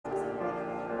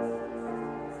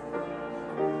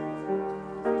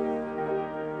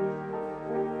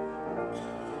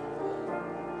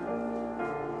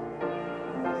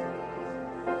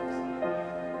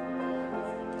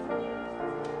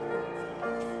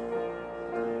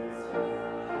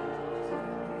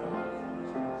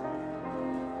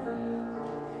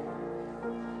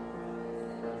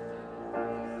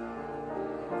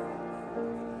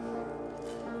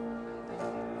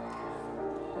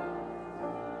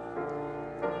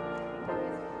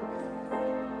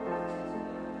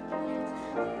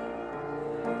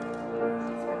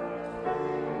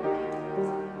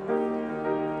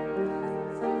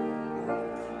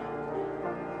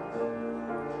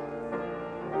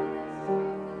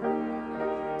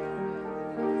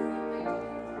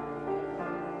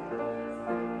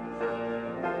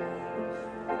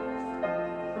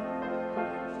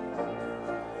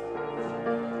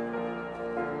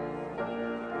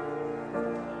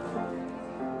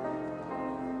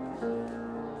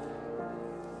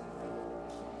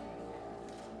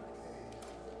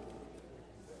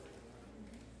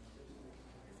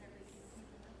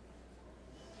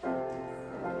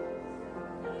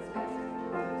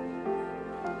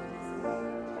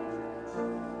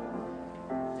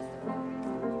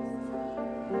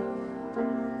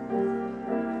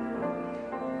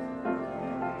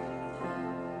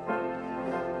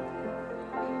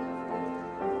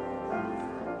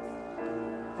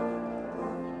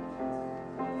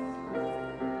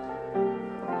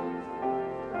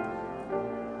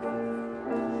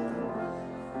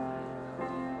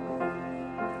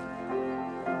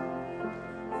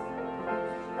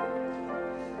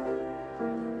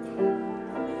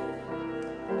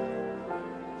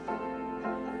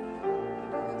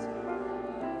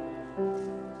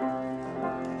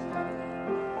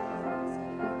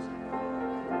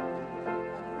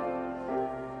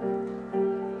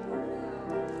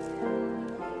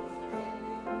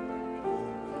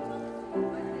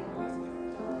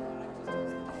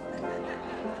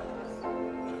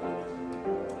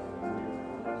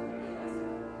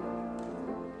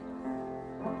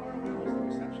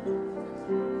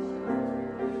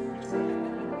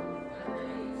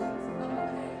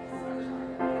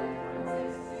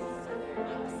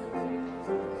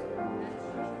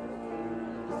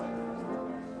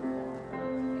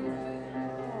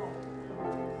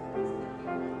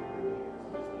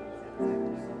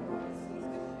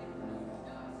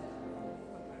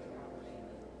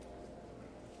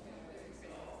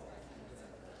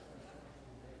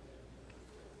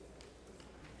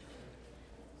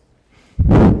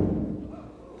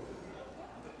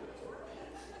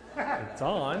It's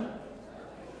on.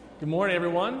 Good morning,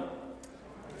 everyone.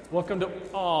 Welcome to...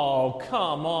 Oh,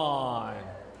 come on.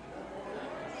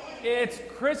 It's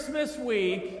Christmas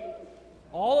week.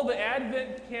 All of the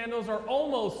Advent candles are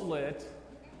almost lit.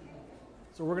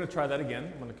 So we're going to try that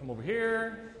again. I'm going to come over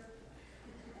here.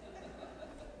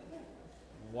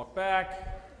 Walk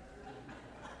back.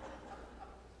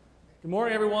 Good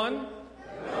morning, everyone.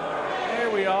 Good morning.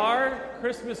 There we are.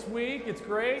 Christmas week. It's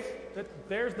great.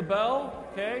 There's the bell.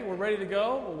 Okay, we're ready to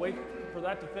go. We'll wait for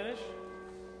that to finish.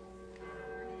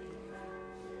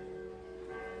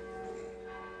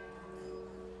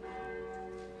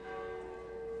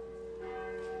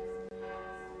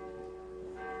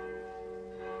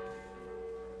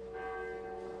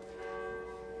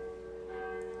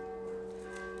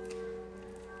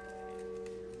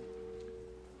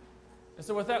 And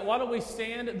so with that, why don't we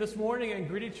stand this morning and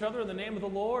greet each other in the name of the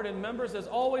Lord. And members, as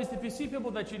always, if you see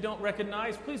people that you don't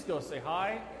recognize, please go say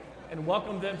hi and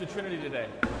welcome them to Trinity today.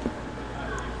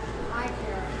 Hi,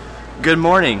 Karen. Good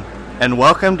morning, and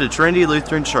welcome to Trinity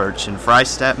Lutheran Church in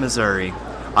Freistatt, Missouri.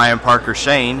 I am Parker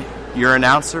Shane, your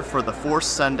announcer for the fourth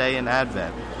Sunday in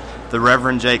Advent. The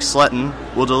Reverend Jake Sletton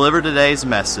will deliver today's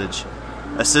message.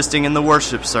 Assisting in the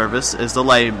worship service is the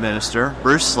lay minister,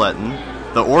 Bruce Sletton,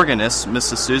 the organist,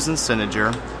 Mrs. Susan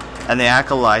Sininger, and the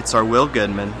acolytes are Will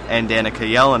Goodman and Danica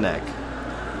Jelinek.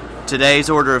 Today's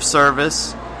order of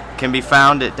service can be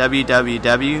found at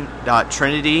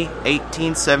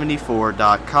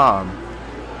www.trinity1874.com.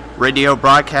 Radio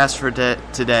broadcast for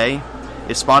today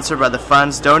is sponsored by the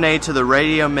funds donated to the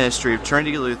radio ministry of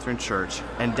Trinity Lutheran Church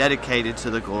and dedicated to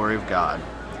the glory of God.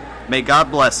 May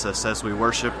God bless us as we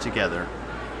worship together.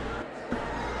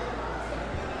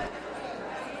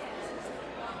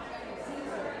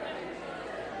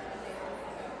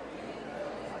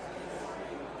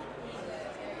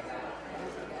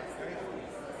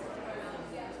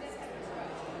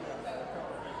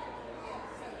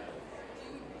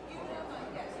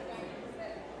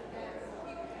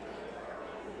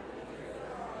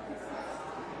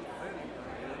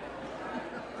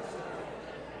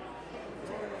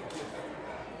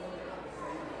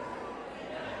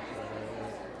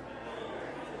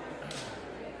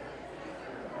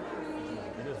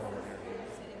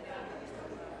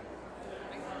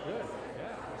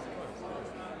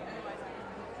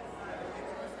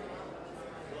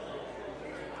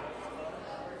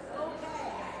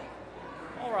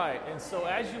 So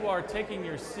as you are taking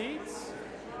your seats,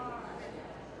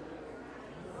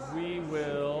 we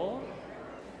will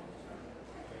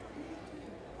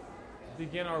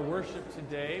begin our worship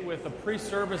today with a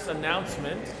pre-service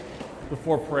announcement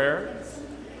before prayer.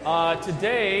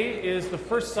 Today is the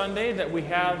first Sunday that we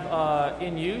have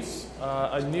in use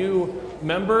a new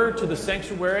member to the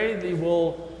sanctuary.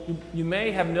 You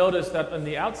may have noticed that on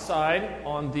the outside,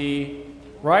 on the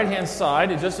right-hand side,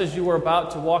 just as you were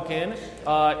about to walk in,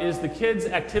 is the kids'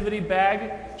 activity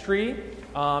bag tree.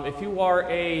 If you are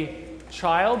a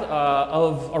child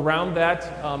of around that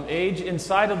age,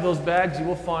 inside of those bags you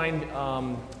will find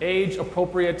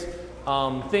age-appropriate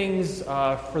things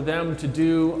for them to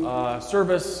do,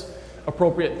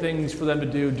 service-appropriate things for them to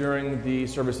do during the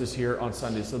services here on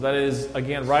Sunday. So that is,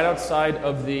 again, right outside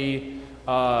of the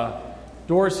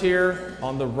doors here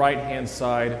on the right-hand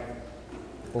side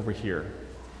over here.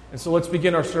 And so let's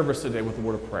begin our service today with a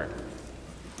word of prayer.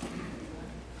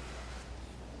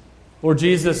 Lord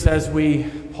Jesus, as we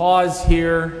pause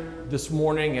here this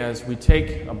morning, as we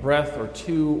take a breath or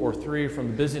two or three from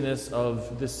the busyness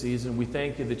of this season, we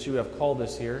thank you that you have called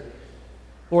us here.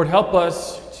 Lord, help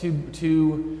us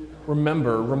to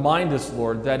remind us,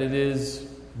 Lord, that it is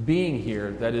being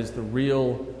here that is the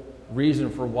real reason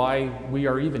for why we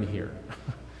are even here.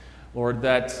 Lord,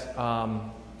 that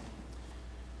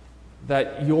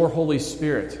your Holy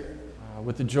Spirit,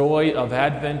 with the joy of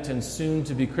Advent and soon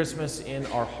to be Christmas in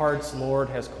our hearts, Lord,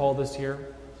 has called us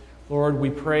here. Lord,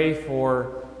 we pray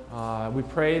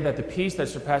that the peace that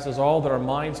surpasses all that our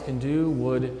minds can do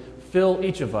would fill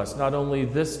each of us, not only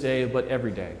this day, but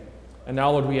every day. And now,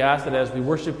 Lord, we ask that as we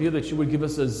worship you, that you would give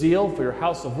us a zeal for your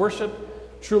house of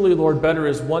worship. Truly, Lord, better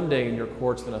is one day in your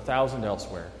courts than 1,000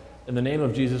 elsewhere. In the name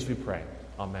of Jesus we pray.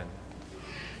 Amen.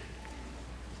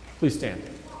 Please stand.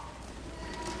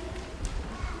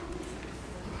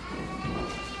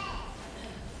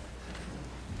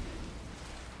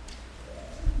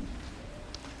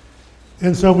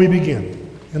 And so we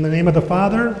begin. In the name of the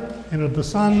Father, and of the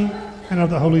Son, and of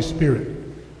the Holy Spirit.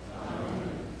 Amen.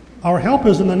 Our help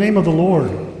is in the name of the Lord.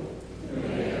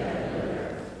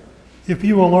 Amen. If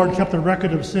you, O Lord, kept the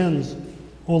record of sins,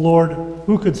 O Lord,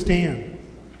 who could stand?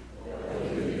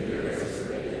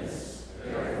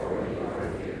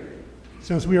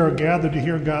 since we are gathered to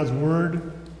hear God's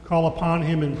word, call upon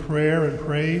him in prayer and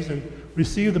praise, and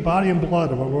receive the body and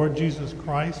blood of our Lord Jesus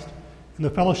Christ in the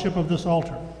fellowship of this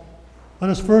altar, let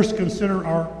us first consider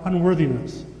our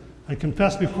unworthiness and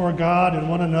confess before God and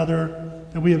one another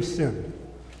that we have sinned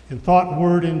in thought,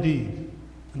 word, and deed,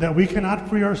 and that we cannot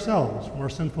free ourselves from our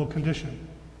sinful condition.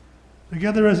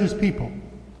 Together as his people,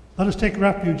 let us take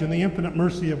refuge in the infinite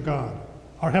mercy of God,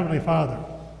 our Heavenly Father,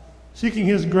 seeking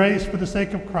his grace for the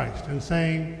sake of Christ, and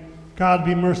saying, God,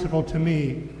 be merciful to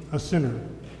me, a sinner.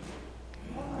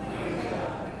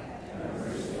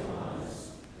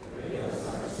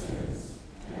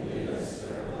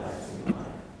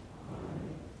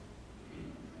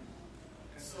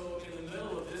 So in the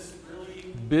middle of this really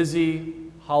busy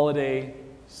holiday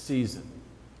season,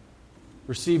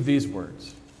 receive these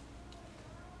words.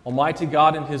 Almighty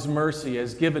God in his mercy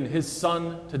has given his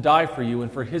Son to die for you,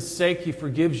 and for his sake he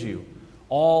forgives you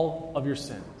all of your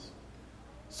sins.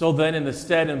 So then, in the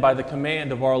stead and by the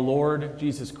command of our Lord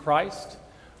Jesus Christ,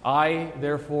 I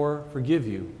therefore forgive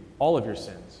you all of your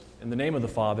sins. In the name of the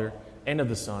Father, and of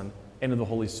the Son, and of the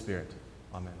Holy Spirit.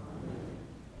 Amen.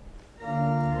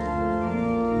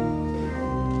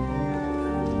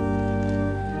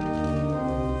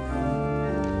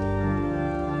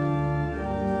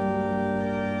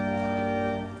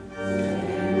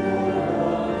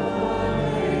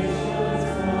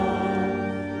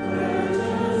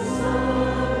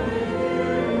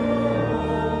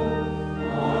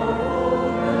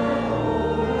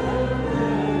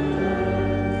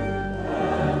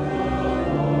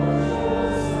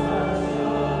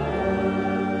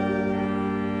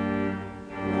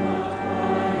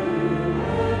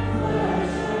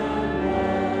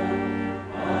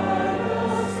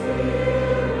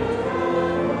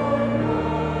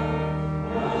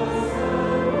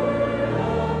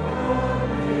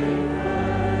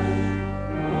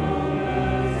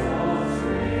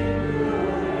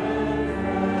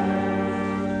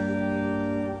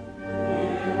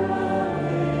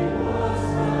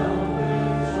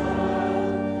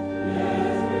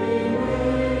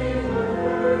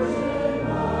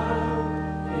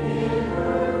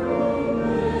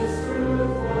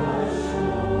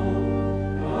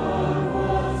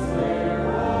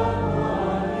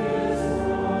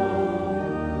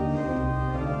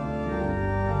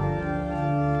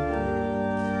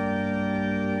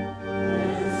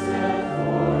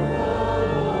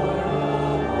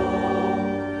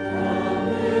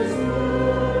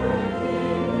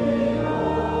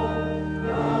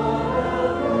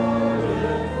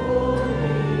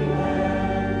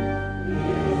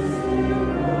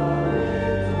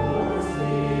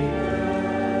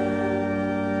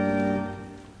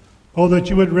 Oh,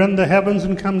 that you would rend the heavens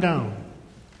and come down.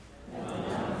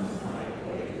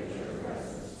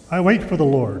 I wait for the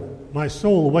Lord. My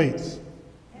soul waits.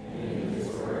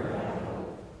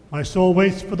 My soul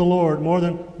waits for the Lord more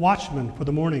than watchmen for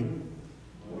the morning.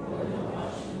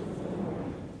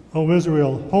 O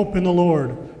Israel, hope in the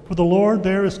Lord. For the Lord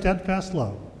there is steadfast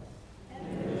love.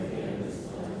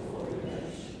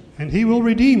 And he will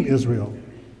redeem Israel.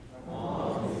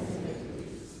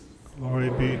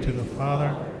 Glory be to the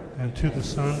Father, and to the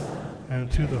Son,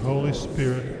 and to the Holy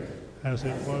Spirit, as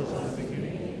it was in the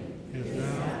beginning, is now,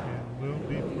 and will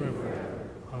be forever.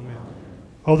 Amen.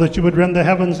 Oh, that you would rend the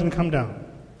heavens and come down.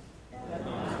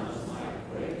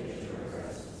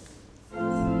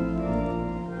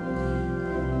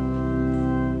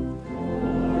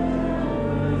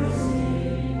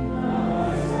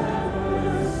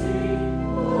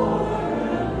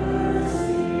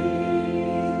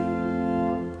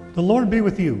 The Lord be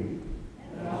with you.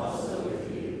 And also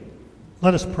with you.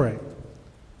 Let us pray.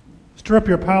 Stir up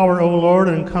your power, O Lord,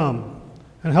 and come,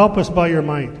 and help us by your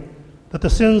might, that the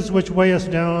sins which weigh us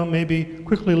down may be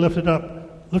quickly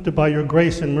lifted by your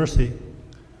grace and mercy.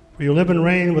 For you live and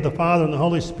reign with the Father and the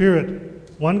Holy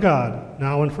Spirit, one God,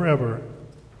 now and forever.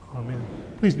 Amen.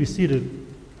 Please be seated.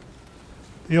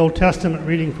 The Old Testament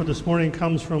reading for this morning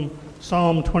comes from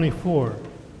Psalm 24.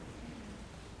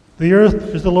 The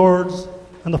earth is the Lord's,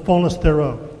 and the fullness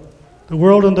thereof, the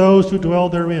world and those who dwell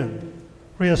therein.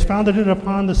 For he has founded it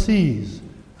upon the seas,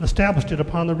 and established it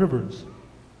upon the rivers.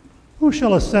 Who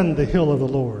shall ascend the hill of the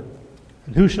Lord?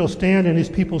 And who shall stand in his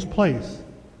people's place?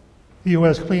 He who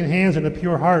has clean hands and a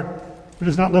pure heart, who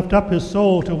does not lift up his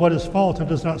soul to what is false, and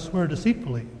does not swear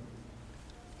deceitfully.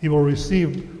 He will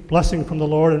receive blessing from the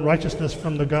Lord and righteousness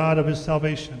from the God of his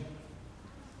salvation.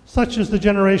 Such is the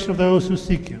generation of those who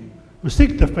seek him, who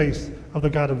seek the face of the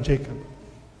God of Jacob.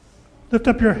 Lift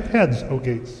up your heads, O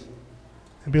gates,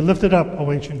 and be lifted up,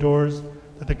 O ancient doors,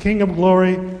 that the King of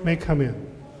glory may come in.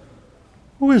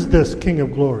 Who is this King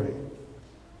of glory?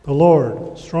 The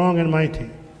Lord, strong and mighty,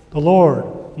 the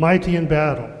Lord, mighty in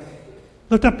battle.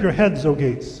 Lift up your heads, O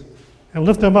gates, and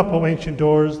lift them up, O ancient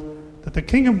doors, that the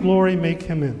King of glory may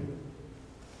come in.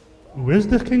 Who is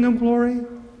the King of glory?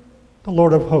 The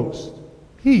Lord of hosts.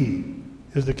 He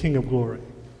is the King of glory.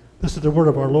 This is the word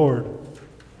of our Lord.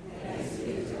 Thanks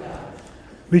be to God.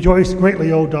 Rejoice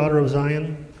greatly, O daughter of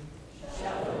Zion.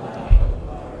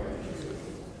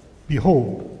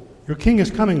 Behold, your king is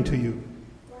coming to you.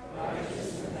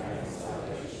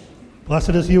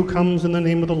 Blessed is he who comes in the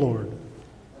name of the Lord.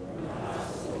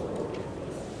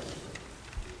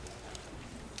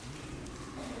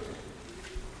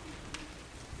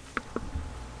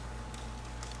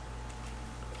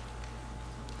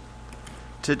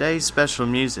 Today's special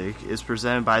music is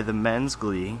presented by the Men's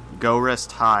Glee, Go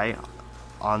Rest High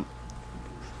on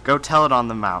Go Tell It on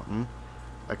the Mountain,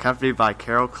 accompanied by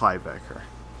Carol Kleibecker.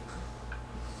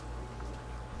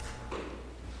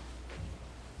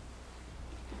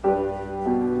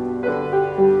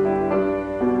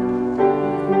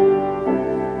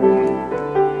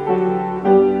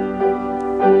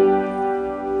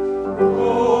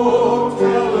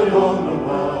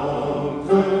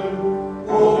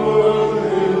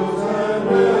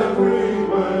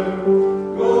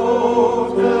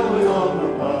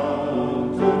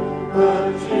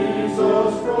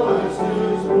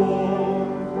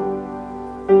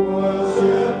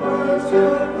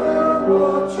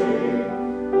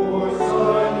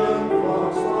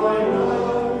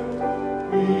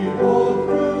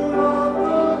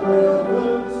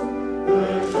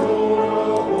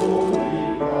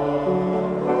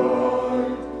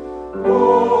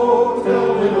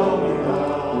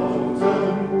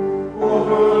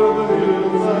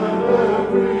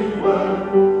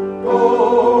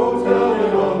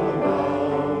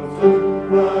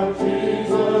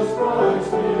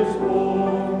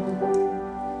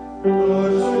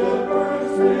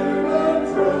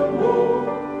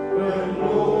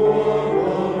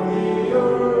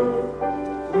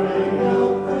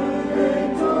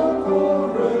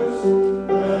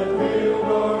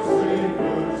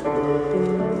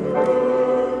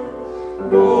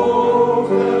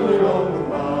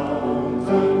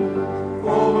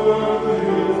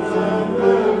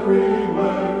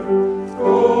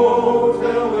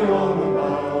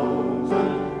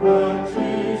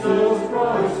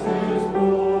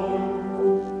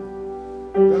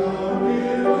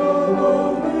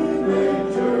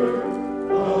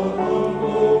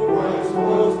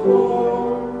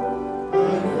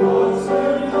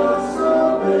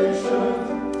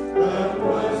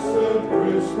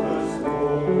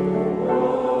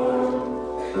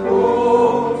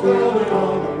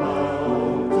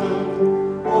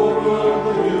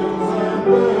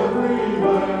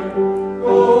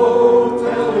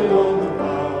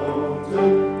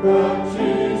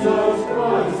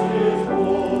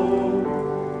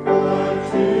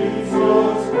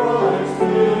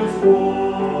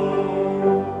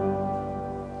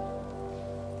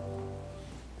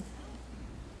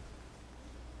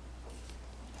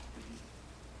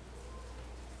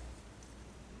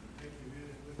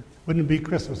 Wouldn't be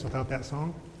Christmas without that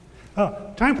song.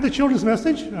 Time for the children's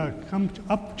message. Come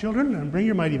up, children, and bring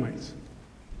your mighty mites.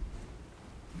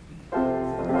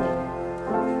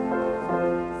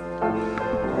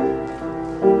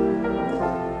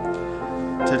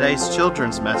 Today's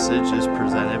children's message is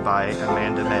presented by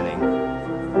Amanda Menning.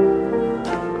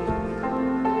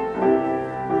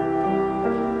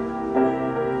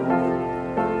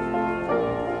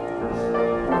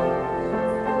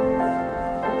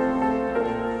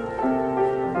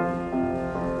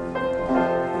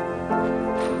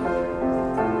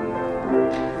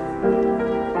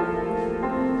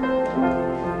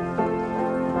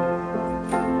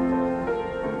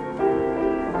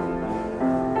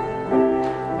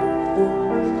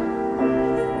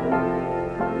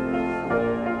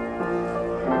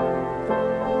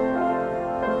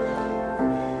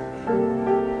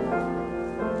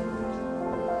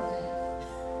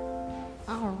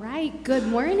 Good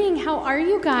morning. How are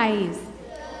you guys?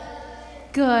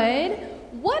 Good.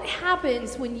 What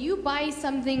happens when you buy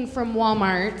something from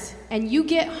Walmart and you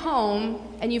get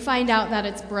home and you find out that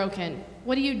it's broken?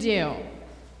 What do?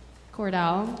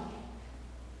 Cordell?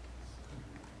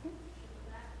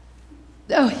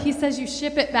 Oh, he says you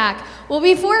ship it back. Well,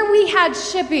 before we had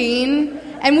shipping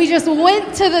and we just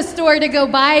went to the store to go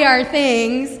buy our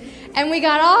things and we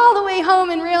got all the way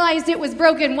home and realized it was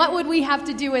broken, what would we have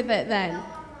to do with it then?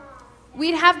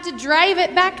 We'd have to drive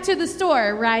it back to the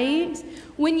store, right?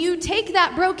 When you take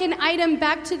that broken item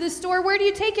back to the store, where do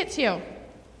you take it to?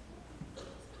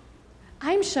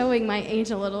 I'm showing my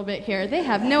age a little bit here. They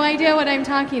have no idea what I'm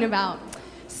talking about.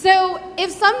 So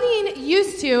if something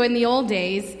used to, in the old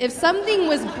days, if something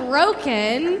was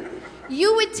broken,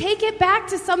 you would take it back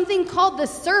to something called the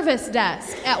service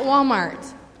desk at Walmart,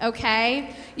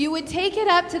 okay? You would take it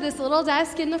up to this little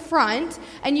desk in the front,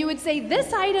 and you would say,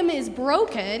 this item is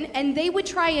broken, and they would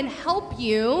try and help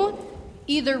you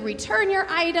either return your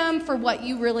item for what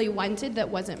you really wanted that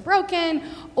wasn't broken,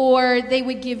 or they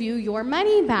would give you your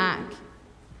money back.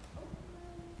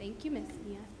 Thank you, Miss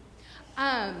Mia.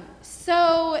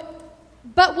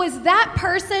 But was that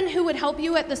person who would help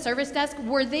you at the service desk,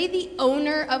 were they the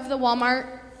owner of the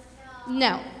Walmart?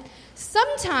 No.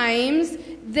 Sometimes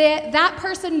that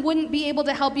person wouldn't be able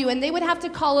to help you, and they would have to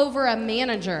call over a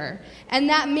manager, and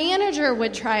that manager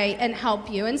would try and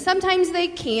help you. And sometimes they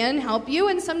can help you,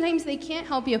 and sometimes they can't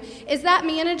help you. Is that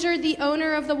manager the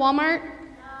owner of the Walmart?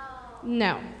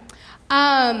 No.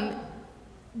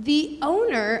 The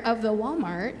owner of the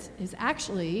Walmart is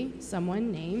actually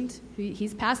someone named,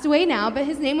 he's passed away now, but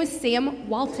his name was Sam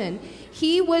Walton.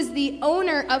 He was the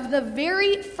owner of the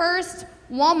very first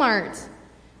Walmart.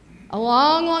 A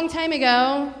long, long time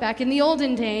ago, back in the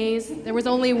olden days, there was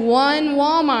only one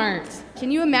Walmart. Can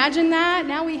you imagine that?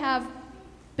 Now we have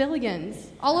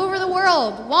billions all over the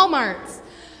world, Walmarts.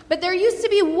 But there used to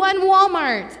be one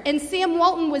Walmart, and Sam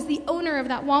Walton was the owner of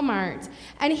that Walmart.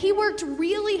 And he worked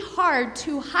really hard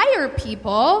to hire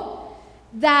people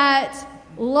that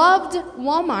loved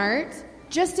Walmart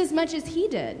just as much as he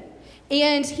did.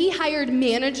 And he hired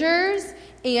managers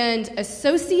and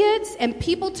associates and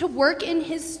people to work in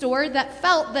his store that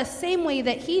felt the same way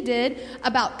that he did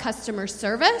about customer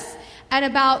service and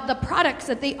about the products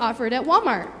that they offered at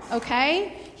Walmart,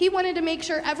 okay? He wanted to make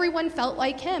sure everyone felt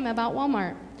like him about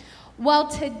Walmart. Well,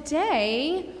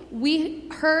 today, we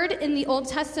heard in the Old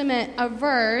Testament a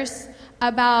verse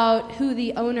about who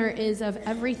the owner is of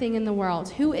everything in the world.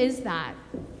 Who is that?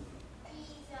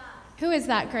 Who is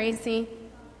that, Gracie?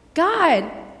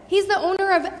 God. He's the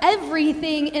owner of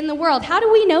everything in the world. How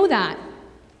do we know that?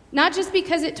 Not just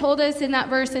because it told us in that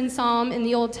verse in Psalm in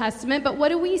the Old Testament, but what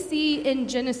do we see in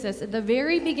Genesis? At the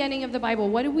very beginning of the Bible,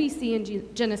 what do we see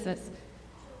in Genesis?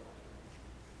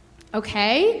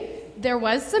 Okay. There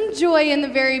was some joy in the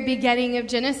very beginning of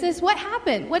Genesis. What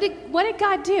happened? What did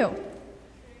God do?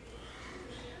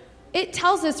 It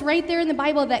tells us right there in the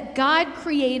Bible that God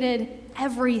created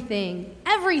everything.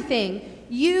 Everything.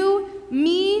 You,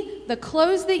 me, the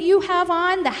clothes that you have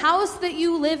on, the house that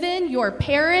you live in, your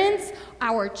parents,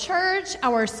 our church,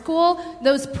 our school,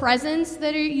 those presents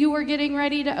that you were getting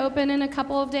ready to open in a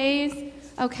couple of days.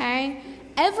 Okay?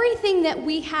 Everything that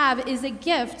we have is a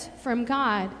gift from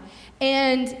God.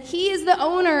 And he is the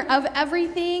owner of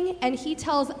everything, and he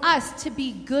tells us to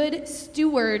be good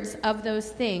stewards of those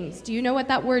things. Do you know what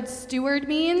that word steward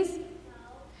means?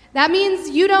 That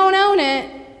means you don't own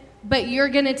it, but you're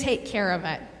going to take care of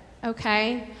it,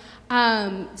 okay?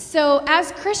 So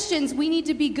as Christians, we need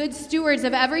to be good stewards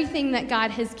of everything that God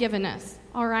has given us,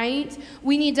 all right?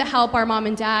 We need to help our mom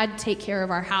and dad take care of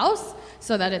our house,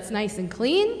 so that it's nice and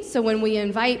clean. So when we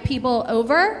invite people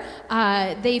over,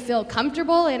 they feel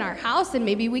comfortable in our house, and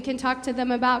maybe we can talk to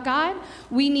them about God.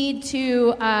 We need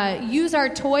to use our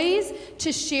toys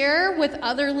to share with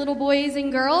other little boys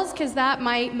and girls, because that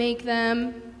might make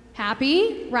them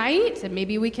happy, right? And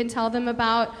maybe we can tell them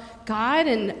about God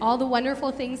and all the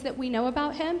wonderful things that we know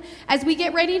about him. As we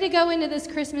get ready to go into this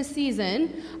Christmas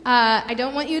season, I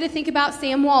don't want you to think about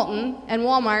Sam Walton and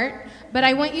Walmart, but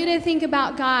I want you to think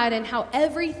about God and how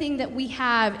everything that we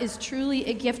have is truly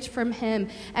a gift from him.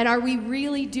 And are we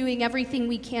really doing everything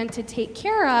we can to take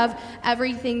care of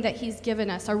everything that he's given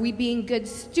us? Are we being good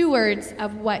stewards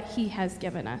of what he has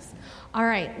given us? All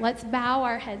right, let's bow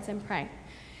our heads and pray.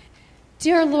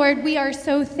 Dear Lord, we are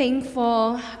so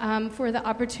thankful for the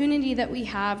opportunity that we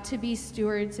have to be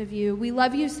stewards of you. We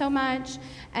love you so much,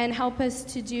 and help us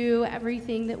to do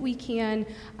everything that we can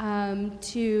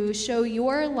to show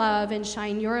your love and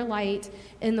shine your light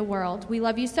in the world. We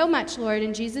love you so much, Lord.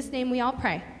 In Jesus' name we all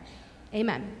pray.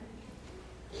 Amen.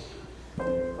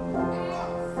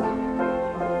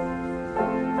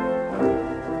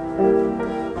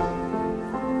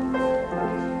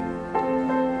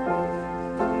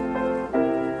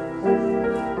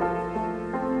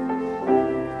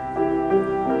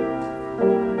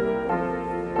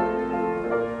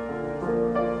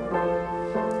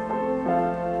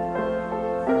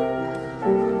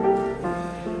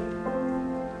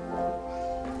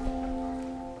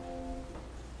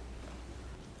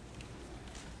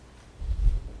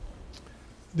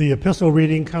 The epistle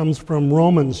reading comes from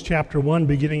Romans chapter 1,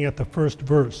 beginning at the first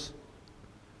verse.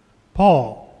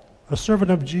 Paul, a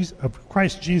servant of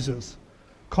Christ Jesus,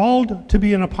 called to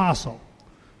be an apostle,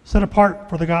 set apart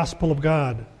for the gospel of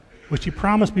God, which he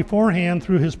promised beforehand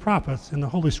through his prophets in the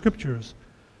Holy Scriptures,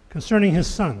 concerning his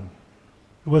Son,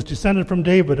 who was descended from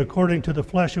David according to the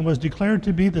flesh and was declared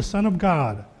to be the Son of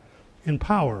God in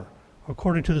power,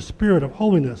 according to the Spirit of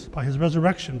holiness by his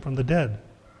resurrection from the dead.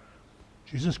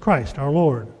 Jesus Christ, our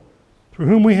Lord, through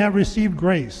whom we have received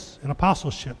grace and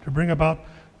apostleship to bring about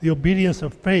the obedience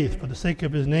of faith for the sake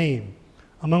of his name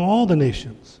among all the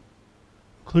nations,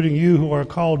 including you who are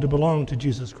called to belong to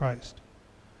Jesus Christ.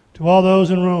 To all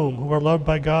those in Rome who are loved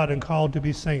by God and called to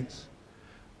be saints,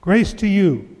 grace to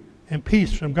you and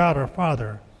peace from God our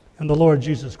Father and the Lord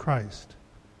Jesus Christ.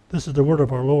 This is the word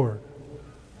of our Lord.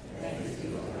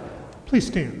 Please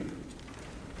stand.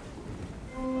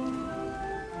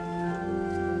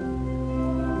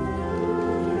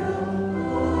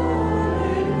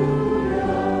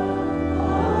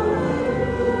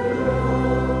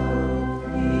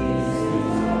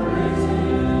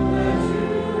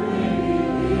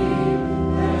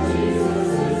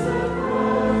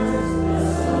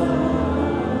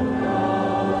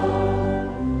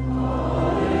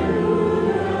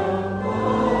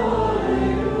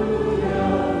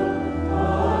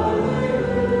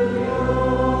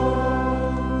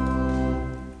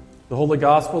 Holy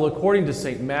Gospel according to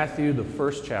St. Matthew, the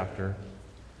first chapter.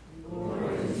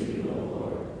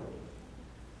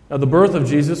 Now the birth of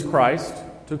Jesus Christ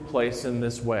took place in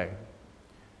this way.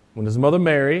 When his mother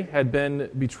Mary had been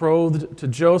betrothed to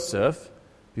Joseph,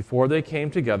 before they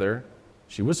came together,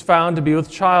 she was found to be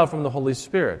with child from the Holy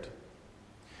Spirit.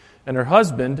 And her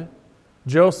husband,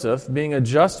 Joseph, being a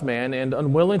just man and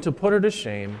unwilling to put her to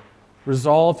shame,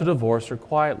 resolved to divorce her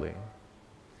quietly.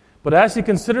 But as he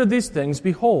considered these things,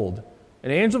 behold,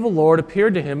 an angel of the Lord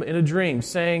appeared to him in a dream,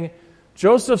 saying,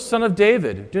 Joseph, son of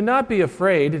David, do not be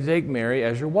afraid to take Mary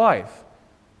as your wife,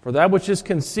 for that which is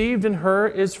conceived in her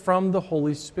is from the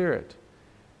Holy Spirit.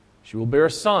 She will bear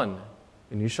a son,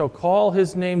 and you shall call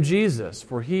his name Jesus,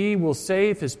 for he will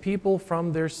save his people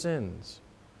from their sins.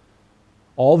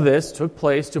 All this took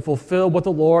place to fulfill what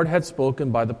the Lord had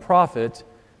spoken by the prophet,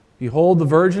 Behold, the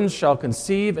virgins shall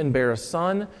conceive and bear a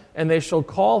son, and they shall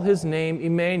call his name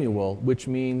Emmanuel, which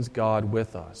means God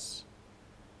with us.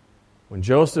 When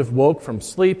Joseph woke from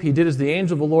sleep, he did as the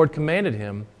angel of the Lord commanded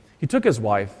him. He took his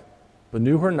wife, but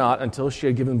knew her not until she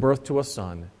had given birth to a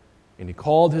son, and he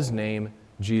called his name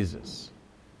Jesus.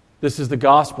 This is the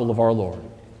gospel of our Lord.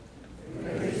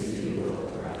 Praise to you,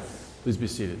 Lord Christ. Please be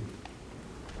seated.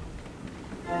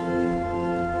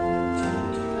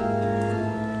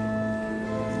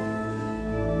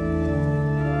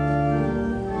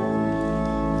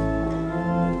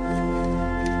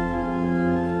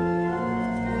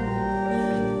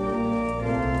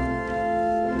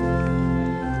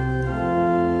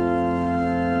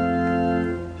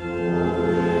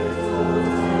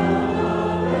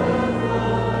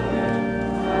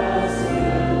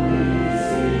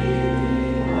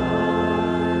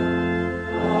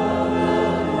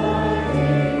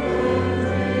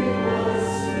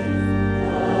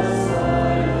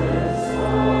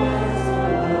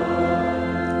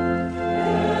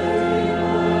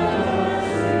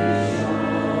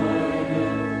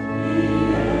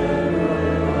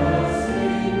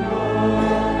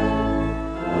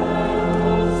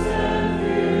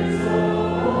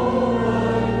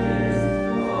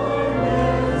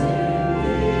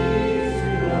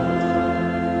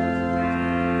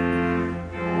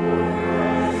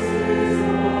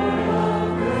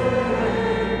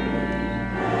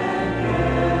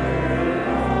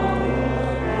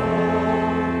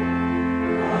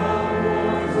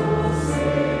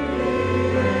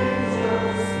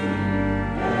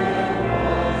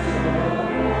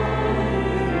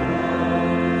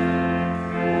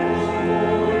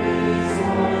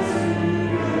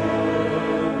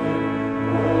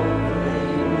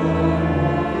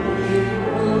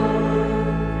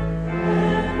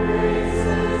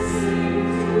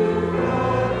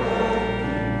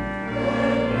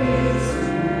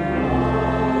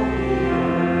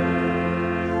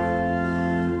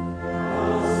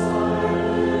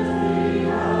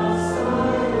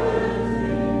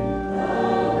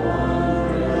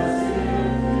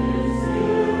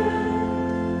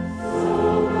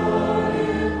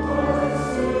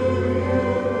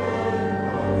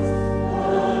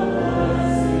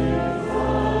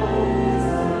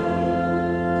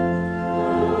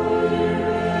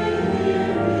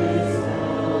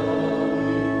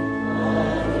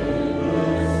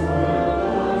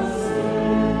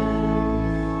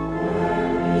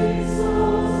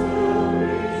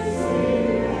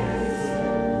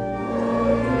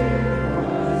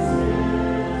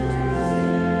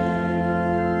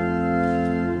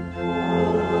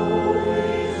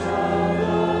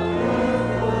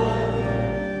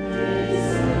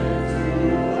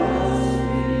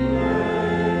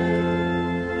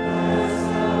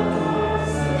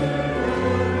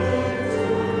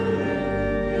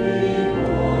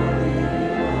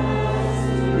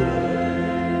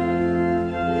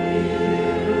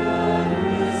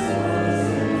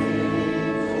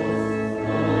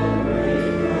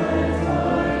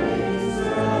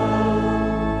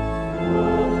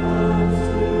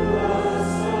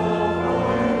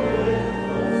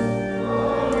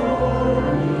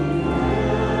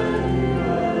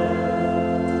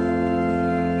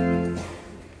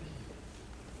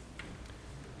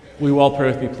 all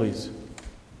pray with me, please?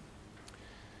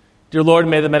 Dear Lord,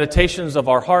 may the meditations of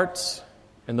our hearts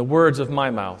and the words of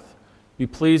my mouth be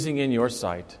pleasing in your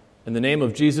sight. In the name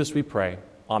of Jesus we pray.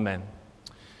 Amen.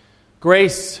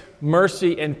 Grace,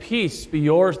 mercy, and peace be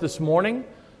yours this morning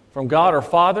from God our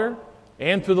Father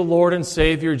and through the Lord and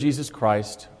Savior Jesus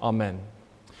Christ. Amen.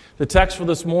 The text for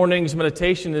this morning's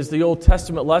meditation is the Old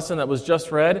Testament lesson that was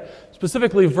just read,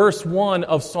 specifically verse 1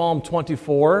 of Psalm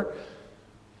 24,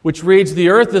 which reads, "The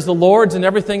earth is the Lord's and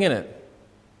everything in it,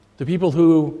 the people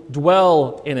who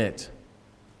dwell in it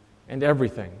and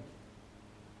everything."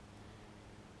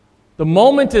 The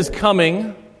moment is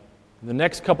coming, in the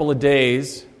next couple of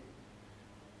days,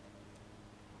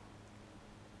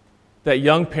 that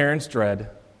young parents dread,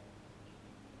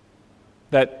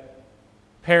 that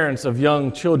parents of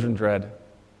young children dread.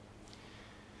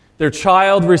 Their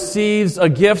child receives a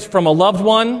gift from a loved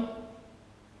one,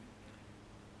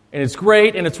 and it's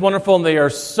great and it's wonderful, and they are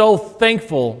so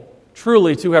thankful,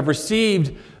 truly, to have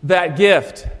received that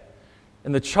gift.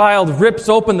 And the child rips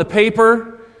open the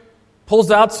paper,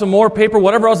 pulls out some more paper,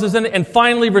 whatever else is in it, and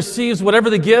finally receives whatever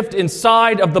the gift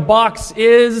inside of the box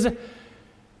is.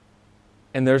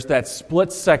 And there's that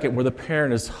split second where the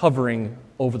parent is hovering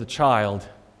over the child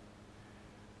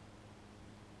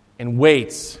and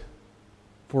waits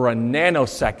for a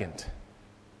nanosecond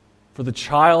for the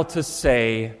child to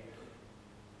say,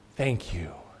 "Thank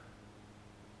you."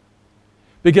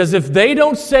 Because if they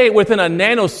don't say it within a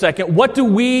nanosecond, what do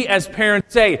we as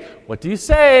parents say? What do you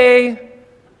say?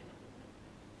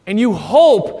 And you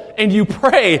hope and you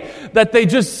pray that they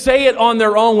just say it on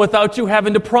their own without you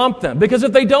having to prompt them. Because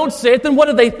if they don't say it, then what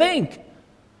do they think?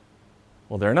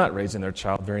 Well, they're not raising their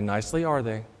child very nicely, are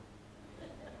they?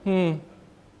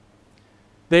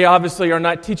 They obviously are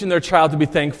not teaching their child to be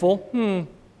thankful.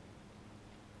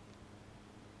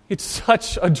 It's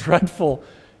such a dreadful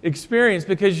experience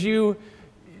because you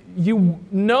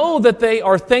know that they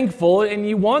are thankful and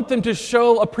you want them to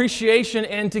show appreciation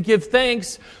and to give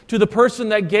thanks to the person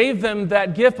that gave them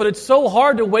that gift, but it's so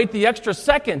hard to wait the extra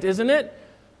second, isn't it?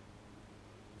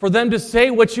 For them to say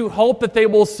what you hope that they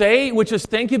will say, which is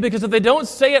thank you, because if they don't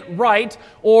say it right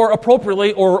or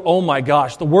appropriately, or oh my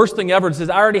gosh, the worst thing ever is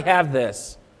I already have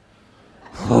this.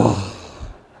 And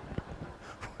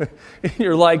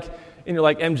you're like,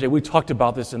 MJ, we talked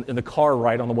about this in the car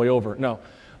ride on the way over. No,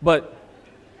 but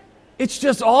it's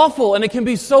just awful, and it can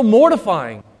be so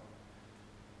mortifying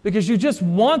because you just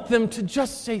want them to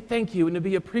just say thank you and to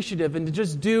be appreciative and to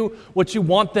just do what you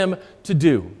want them to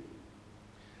do.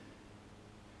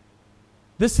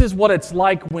 This is what it's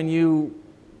like when you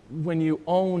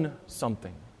own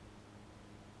something.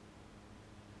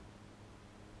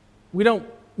 We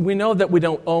know that we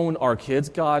don't own our kids.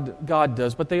 God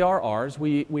does, but they are ours.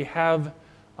 We have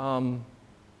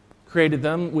created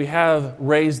them. We have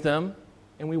raised them.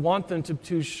 And we want them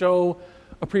to show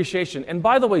appreciation. And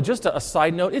by the way, just a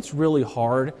side note, it's really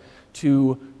hard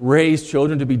to raise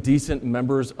children to be decent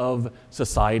members of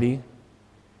society.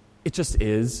 It just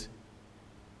is.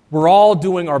 We're all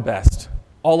doing our best.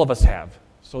 All of us have.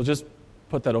 So just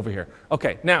put that over here.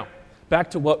 Okay, now,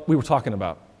 back to what we were talking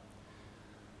about.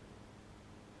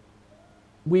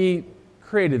 We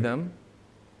created them.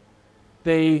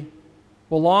 They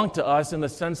belong to us in the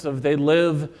sense of they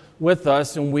live with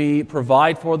us and we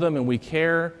provide for them and we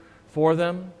care for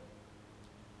them.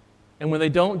 And when they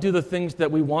don't do the things that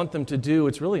we want them to do,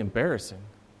 it's really embarrassing.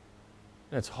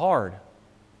 And it's hard.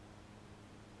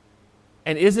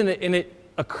 And it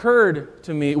occurred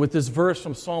to me with this verse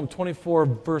from Psalm 24,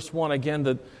 verse 1, again,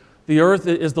 that the earth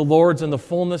is the Lord's and the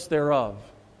fullness thereof.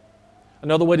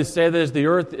 Another way to say that is the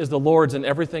earth is the Lord's and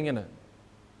everything in it.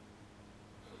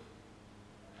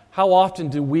 How often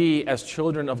do we, as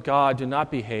children of God, do not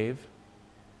behave,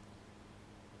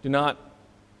 do not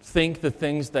think the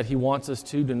things that He wants us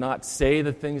to, do not say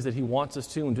the things that He wants us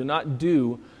to, and do not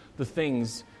do the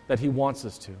things that He wants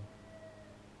us to?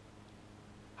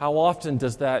 How often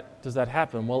does that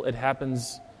happen? Well, it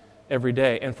happens every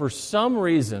day. And for some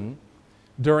reason,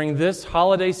 during this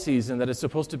holiday season that is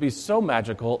supposed to be so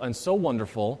magical and so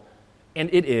wonderful, and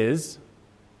it is,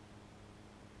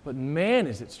 but man,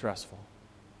 is it stressful.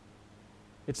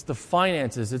 It's the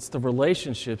finances, it's the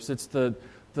relationships, it's the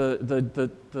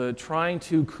trying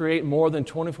to create more than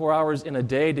 24 hours in a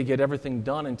day to get everything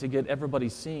done and to get everybody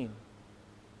seen.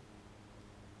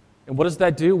 And what does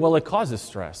that do? Well, it causes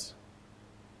stress.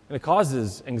 And it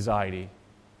causes anxiety.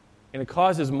 And it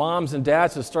causes moms and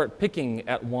dads to start picking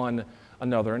at one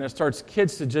another. And it starts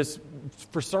kids to just,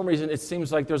 for some reason, it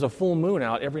seems like there's a full moon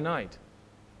out every night.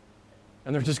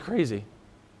 And they're just crazy.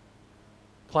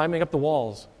 Climbing up the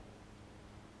walls.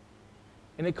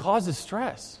 And it causes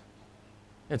stress.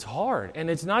 It's hard. And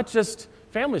it's not just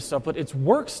family stuff, but it's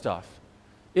work stuff.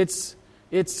 It's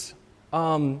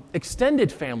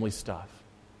extended family stuff.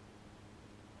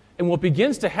 And what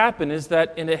begins to happen is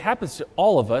that, and it happens to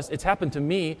all of us, it's happened to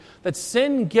me, that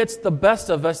sin gets the best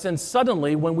of us, and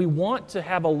suddenly when we want to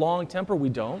have a long temper, we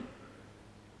don't.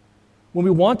 When we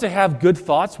want to have good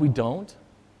thoughts, we don't.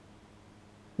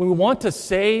 When we want to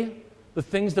say the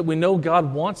things that we know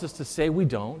God wants us to say, we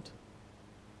don't.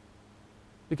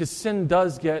 Because sin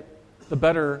does get the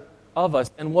better of us.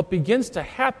 And what begins to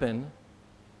happen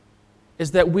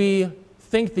is that we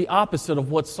think the opposite of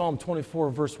what Psalm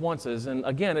 24 verse 1 says. And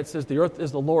again, it says the earth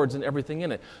is the Lord's and everything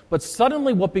in it. But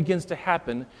suddenly what begins to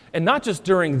happen, and not just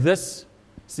during this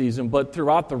season, but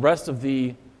throughout the rest of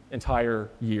the entire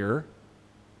year,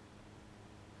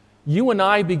 you and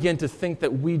I begin to think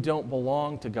that we don't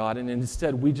belong to God, and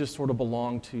instead we just sort of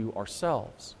belong to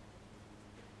ourselves.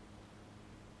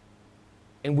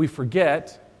 And we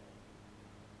forget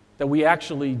that we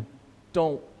actually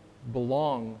don't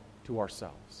belong to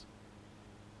ourselves.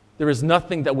 There is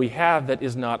nothing that we have that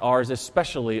is not ours,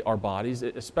 especially our bodies,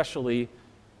 especially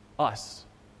us,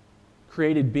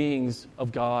 created beings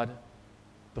of God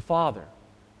the Father.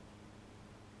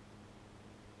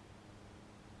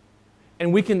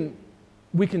 And we can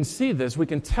see this, we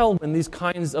can tell when these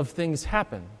kinds of things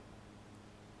happen.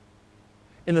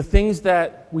 In the things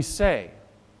that we say.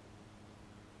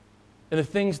 In the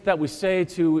things that we say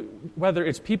to whether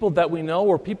it's people that we know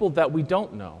or people that we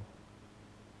don't know.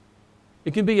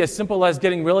 It can be as simple as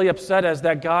getting really upset as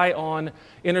that guy on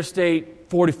Interstate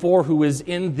 44 who is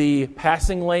in the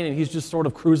passing lane and he's just sort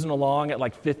of cruising along at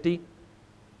like 50.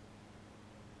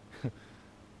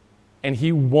 And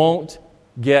he won't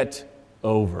get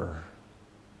over.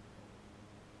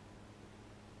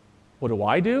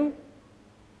 What do?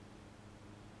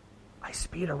 I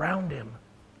speed around him.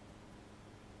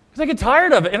 Because I get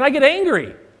tired of it and I get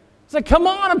angry. It's like, come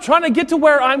on, I'm trying to get to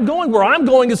where I'm going. Where I'm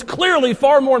going is clearly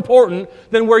far more important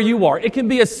than where you are. It can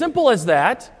be as simple as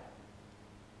that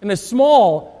and as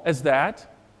small as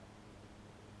that.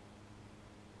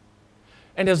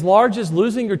 And as large as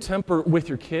losing your temper with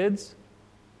your kids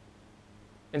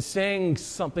and saying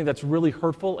something that's really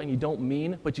hurtful and you don't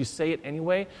mean, but you say it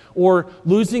anyway. Or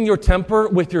losing your temper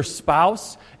with your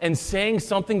spouse and saying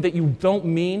something that you don't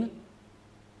mean,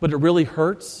 but it really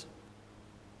hurts.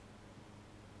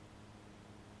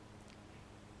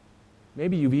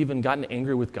 Maybe you've even gotten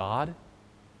angry with God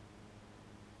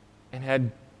and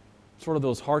had sort of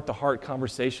those heart-to-heart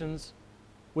conversations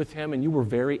with Him, and you were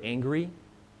very angry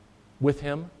with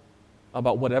Him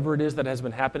about whatever it is that has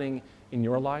been happening in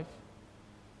your life.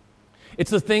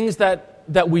 It's the things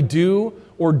that we do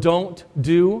or don't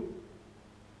do.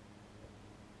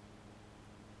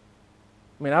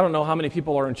 I mean, I don't know how many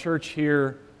people are in church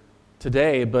here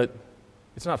today, but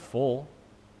it's not full.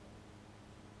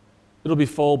 It'll be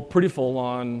pretty full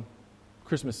on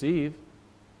Christmas Eve.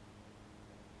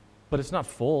 But it's not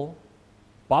full.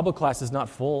 Bible class is not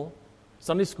full.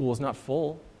 Sunday school is not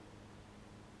full.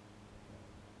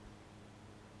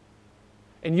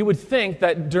 And you would think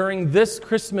that during this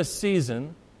Christmas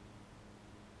season,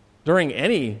 during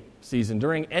any season,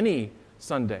 during any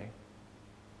Sunday,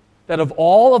 that of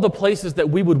all of the places that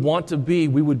we would want to be,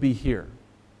 we would be here.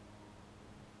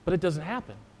 But it doesn't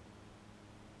happen.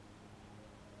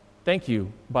 Thank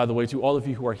you, by the way, to all of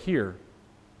you who are here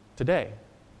today.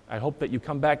 I hope that you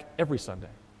come back every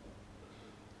Sunday.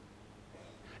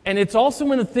 And it's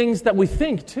also in the things that we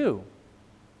think, too.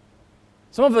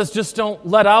 Some of us just don't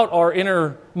let out our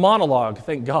inner monologue,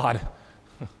 thank God.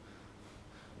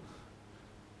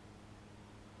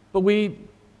 But we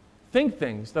think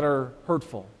things that are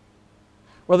hurtful.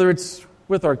 Whether it's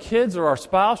with our kids or our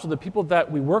spouse or the people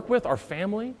that we work with, our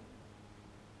family.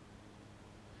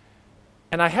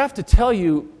 And I have to tell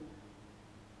you,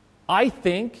 I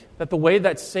think that the way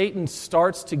that Satan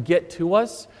starts to get to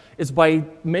us is by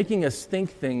making us think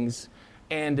things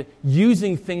and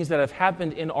using things that have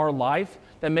happened in our life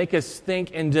that make us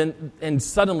think, and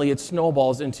suddenly it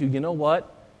snowballs into, you know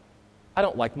what? I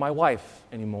don't like my wife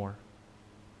anymore.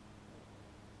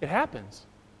 It happens.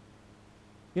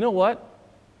 You know what?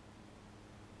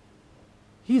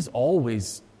 He's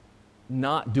always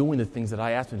not doing the things that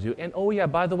I asked him to do. And oh yeah,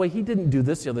 by the way, he didn't do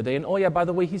this the other day. And oh yeah, by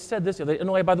the way, he said this the other day. And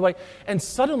oh yeah, by the way. And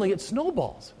suddenly it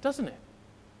snowballs, doesn't it?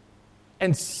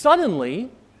 And suddenly,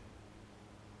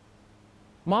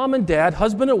 mom and dad,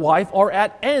 husband and wife are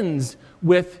at ends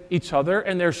with each other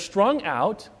and they're strung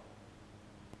out.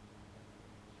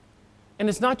 And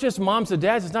it's not just moms and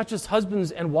dads, it's not just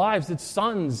husbands and wives, it's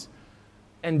sons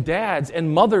and dads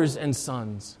and mothers and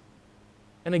sons.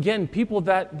 And again, people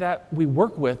that we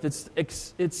work with, it's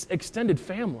extended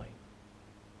family.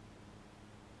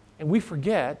 And we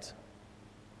forget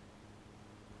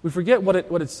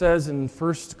what it says in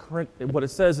 1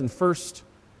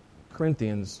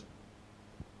 Corinthians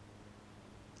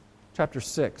chapter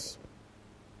 6.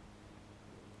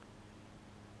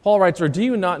 Paul writes, "Or do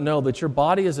you not know that your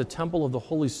body is a temple of the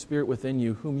Holy Spirit within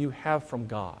you, whom you have from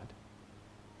God?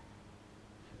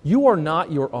 You are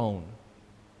not your own,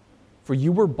 for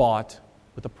you were bought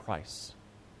with a price."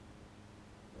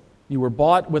 You were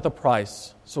bought with a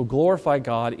price, so glorify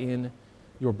God in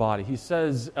your body. He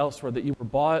says elsewhere that you were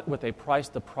bought with a price,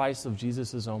 the price of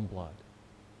Jesus' own blood.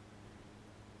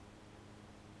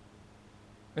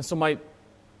 And so my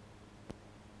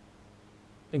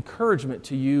encouragement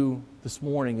to you this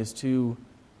morning is to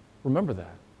remember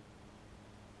that.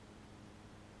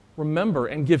 Remember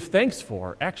and give thanks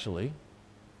for, actually,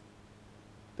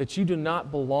 that you do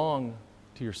not belong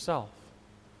to yourself.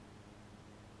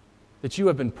 That you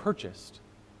have been purchased.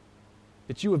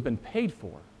 That you have been paid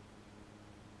for.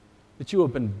 That you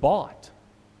have been bought.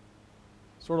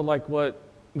 Sort of like what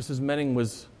Mrs. Menning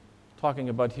was talking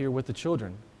about here with the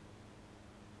children.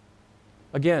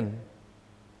 Again,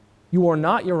 you are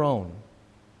not your own,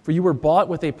 for you were bought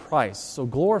with a price, so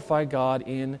glorify God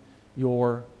in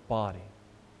your body.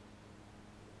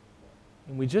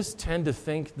 And we just tend to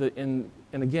think that, and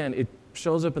again, it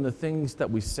shows up in the things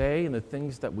that we say, and the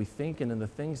things that we think, and in the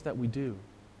things that we do.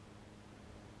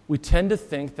 We tend to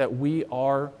think that we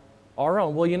are our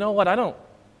own. Well, you know what? I don't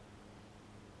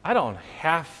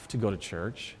have to go to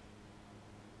church.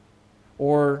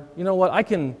 Or, you know what? I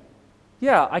can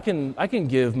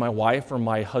give my wife or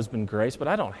my husband grace, but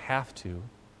I don't have to.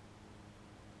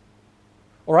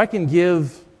 Or I can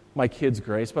give my kids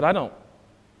grace, but I don't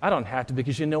have to,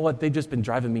 because you know what? They've just been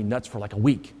driving me nuts for like a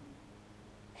week.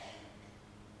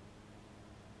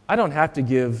 I don't have to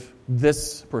give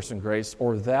this person grace,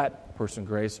 or that person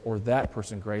grace, or that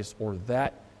person grace, or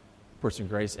that person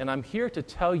grace. And I'm here to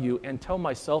tell you, and tell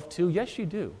myself too, yes, you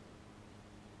do.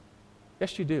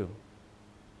 Yes, you do.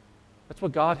 That's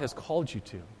what God has called you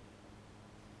to.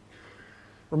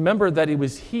 Remember that it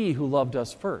was He who loved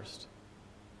us first.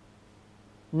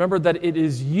 Remember that it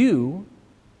is you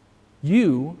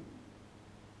who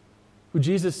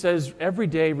Jesus says every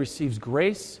day receives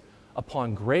grace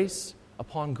upon grace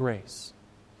upon grace.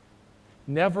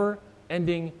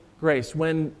 Never-ending grace.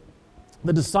 When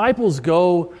the disciples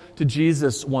go to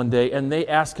Jesus one day and they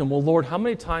ask Him, "Well, Lord, how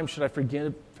many times should I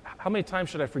forgive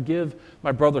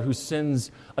my brother who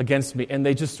sins against me?" And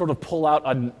they just sort of pull out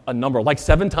a number, like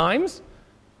 7 times?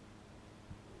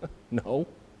 No.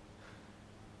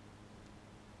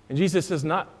 And Jesus says,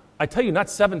 not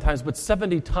 7 times, but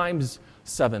 70 times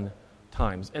 7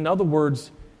 times. In other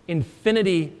words,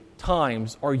 infinity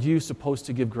times are you supposed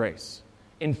to give grace.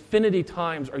 Infinity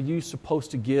times are you supposed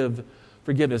to give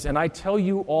forgiveness. And I tell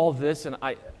you all this, and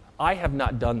I have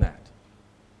not done that.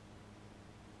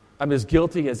 I'm as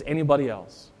guilty as anybody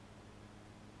else.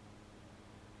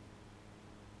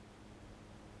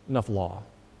 Enough law.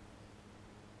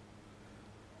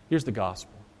 Here's the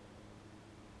gospel.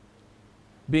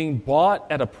 Being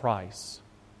bought at a price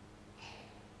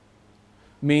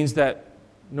means that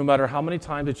no matter how many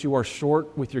times that you are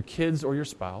short with your kids or your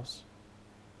spouse,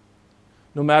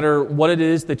 no matter what it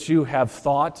is that you have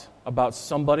thought about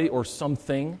somebody or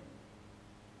something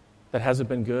that hasn't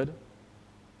been good,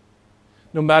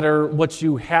 no matter what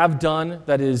you have done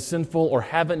that is sinful or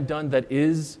haven't done that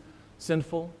is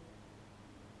sinful,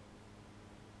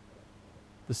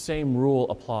 the same rule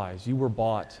applies. You were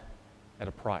bought at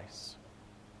a price.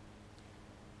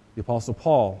 The Apostle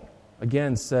Paul,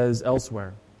 again, says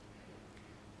elsewhere,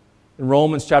 in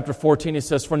Romans chapter 14, he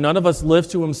says, "For none of us lives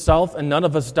to himself, and none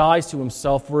of us dies to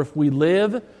himself. For if we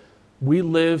live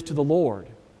to the Lord.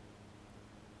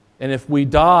 And if we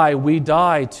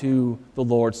die to the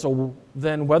Lord. So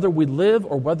then, whether we live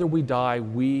or whether we die,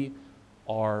 we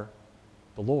are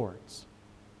the Lord's."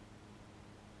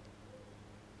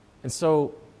 And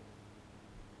so,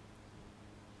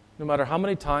 no matter how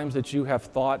many times that you have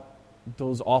thought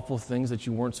those awful things that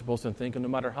you weren't supposed to think, and no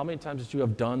matter how many times that you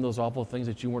have done those awful things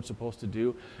that you weren't supposed to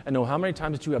do, and no how many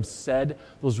times that you have said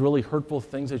those really hurtful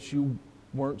things that you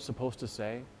weren't supposed to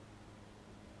say,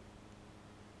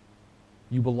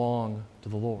 you belong to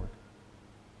the Lord.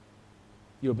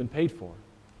 You have been paid for.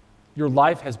 Your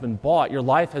life has been bought. Your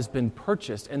life has been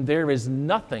purchased, and there is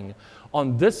nothing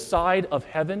on this side of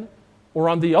heaven or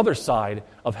on the other side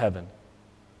of heaven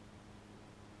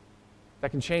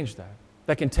that can change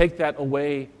that can take that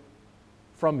away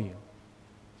from you.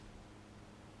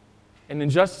 And in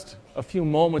just a few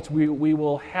moments, we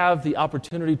will have the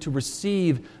opportunity to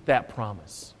receive that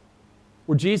promise,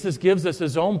 where Jesus gives us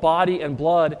his own body and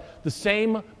blood, the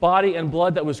same body and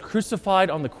blood that was crucified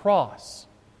on the cross,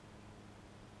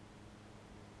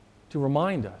 to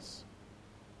remind us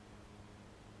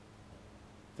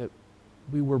that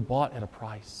we were bought at a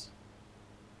price.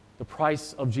 The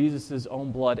price of Jesus'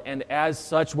 own blood. And as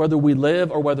such, whether we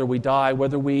live or whether we die,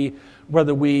 whether we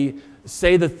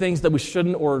say the things that we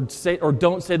shouldn't, or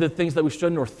don't say the things that we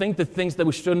shouldn't, or think the things that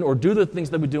we shouldn't, or do the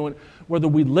things that we do, whether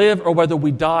we live or whether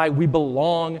we die, we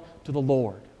belong to the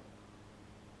Lord.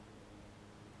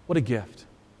 What a gift.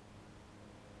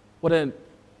 What an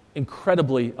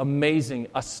incredibly amazing,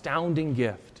 astounding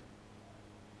gift.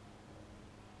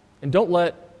 And don't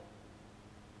let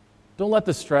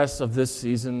the stress of this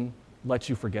season let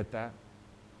you forget that.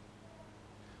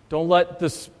 Don't let the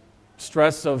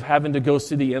stress of having to go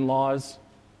see the in-laws,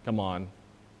 come on,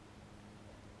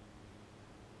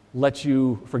 let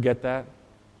you forget that.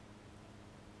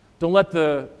 Don't let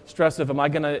the stress of am I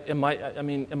going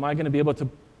to be able to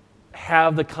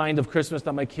have the kind of Christmas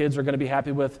that my kids are going to be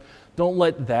happy with? Don't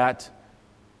let that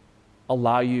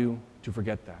allow you to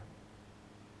forget that.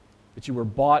 That you were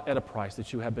bought at a price,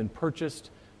 that you have been purchased,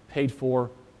 paid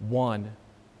for, won.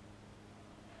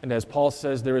 And as Paul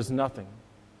says, there is nothing.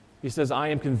 He says, I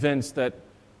am convinced that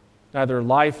neither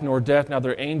life nor death,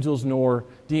 neither angels nor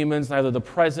demons, neither the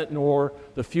present nor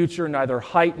the future, neither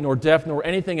height nor depth nor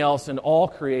anything else in all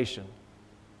creation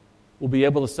will be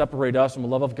able to separate us from the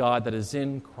love of God that is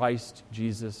in Christ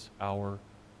Jesus our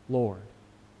Lord.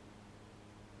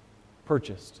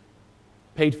 Purchased,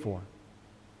 paid for,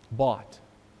 bought.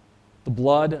 The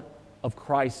blood of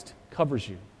Christ covers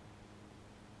you.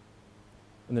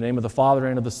 In the name of the Father,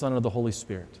 and of the Son, and of the Holy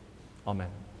Spirit. Amen.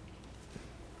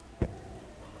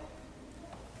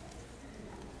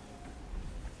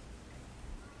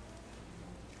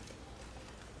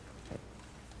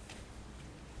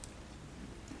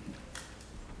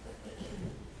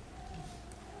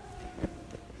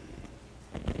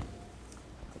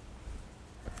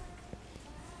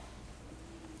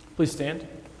 Please stand.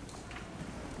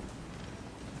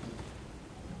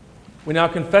 We now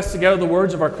confess together the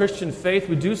words of our Christian faith.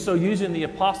 We do so using the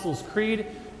Apostles' Creed.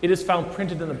 It is found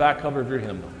printed in the back cover of your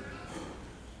hymnal.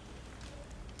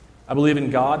 I believe in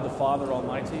God, the Father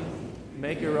Almighty,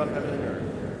 maker of heaven and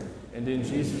earth, and in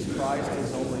Jesus Christ,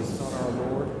 his only Son, our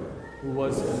Lord, who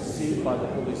was conceived by the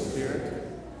Holy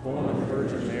Spirit, born of the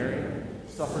Virgin Mary,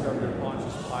 suffered under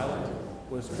Pontius Pilate,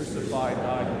 was crucified,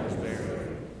 died, and was buried.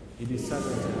 He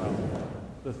descended into hell.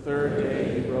 The third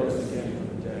day he rose again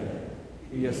from the dead.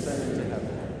 He ascended to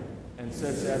heaven, and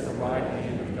sits at the right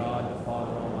hand of God the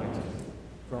Father Almighty.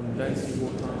 From thence he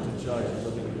will come to judge the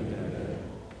living and the dead.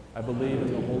 I believe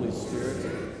in the Holy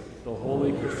Spirit, the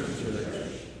holy Christian Church,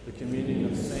 the communion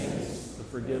of saints, the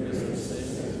forgiveness of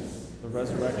sins, the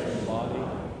resurrection of the body,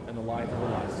 and the life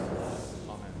everlasting.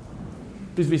 Amen.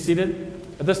 Please be seated.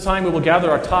 At this time, we will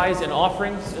gather our tithes and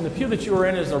offerings. In the pew that you are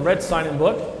in is a red sign-in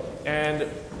book, and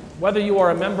whether you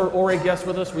are a member or a guest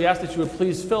with us, we ask that you would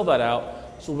please fill that out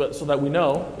so that we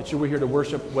know that you were here to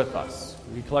worship with us.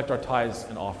 We collect our tithes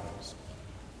and offerings.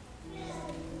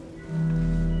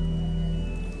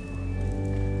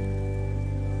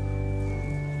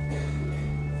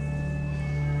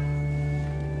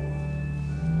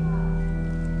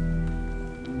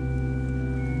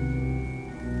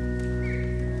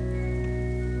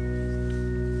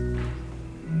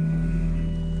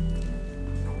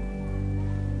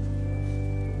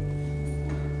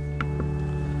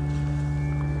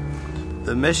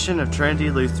 The mission of Trinity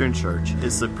Lutheran Church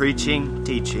is the preaching,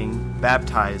 teaching,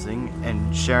 baptizing,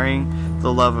 and sharing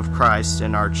the love of Christ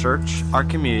in our church, our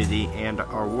community, and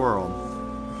our world.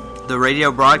 The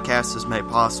radio broadcast is made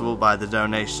possible by the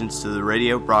donations to the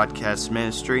radio broadcast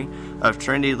ministry of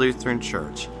Trinity Lutheran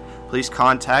Church. Please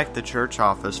contact the church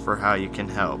office for how you can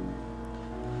help.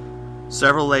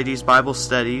 Several ladies' Bible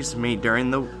studies meet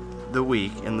during the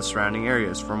week in the surrounding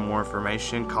areas. For more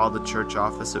information, call the church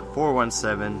office at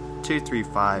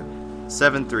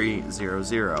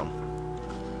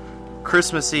 417-235-7300.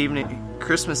 Christmas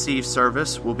Eve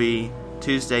service will be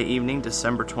Tuesday evening,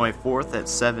 December 24th at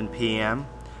 7 p.m.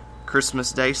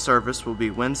 Christmas Day service will be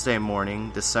Wednesday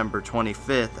morning, December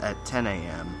 25th at 10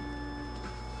 a.m.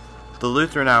 The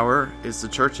Lutheran Hour is the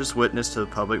church's witness to the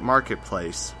public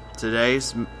marketplace.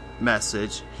 Today's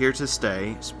message, Here to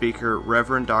Stay, speaker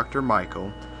Reverend Dr.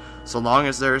 Michael. So long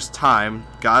as there is time,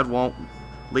 God won't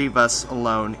leave us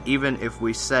alone even if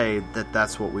we say that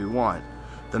that's what we want.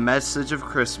 The message of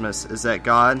Christmas is that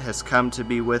God has come to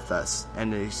be with us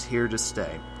and is here to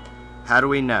stay. How do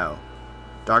we know?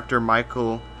 Dr.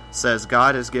 Michael says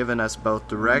God has given us both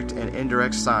direct and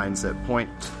indirect signs that point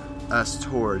us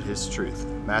toward his truth.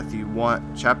 Matthew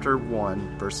 1, chapter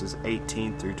 1, verses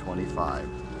 18 through 25.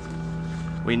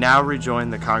 We now rejoin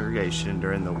the congregation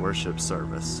during the worship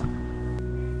service.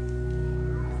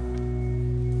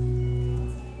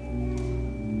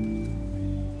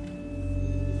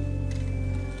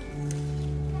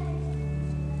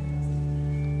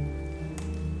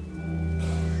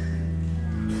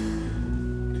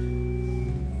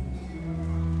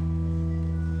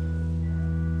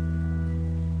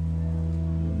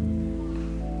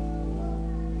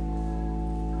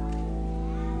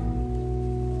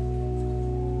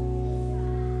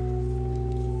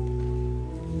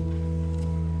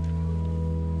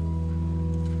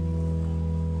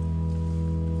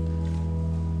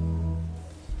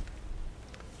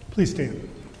 Please stand.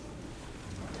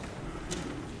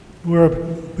 We're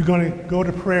going to go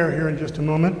to prayer here in just a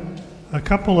moment. A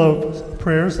couple of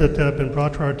prayers that have been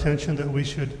brought to our attention that we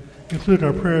should include in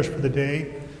our prayers for the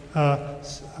day.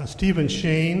 Stephen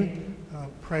Shane,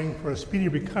 praying for a speedy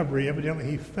recovery. Evidently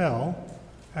he fell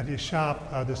at his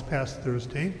shop this past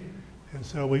Thursday, and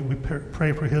so we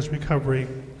pray for his recovery.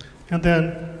 And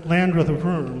then Landreth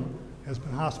Verm has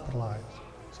been hospitalized,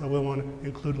 so we want to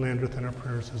include Landreth in our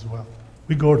prayers as well.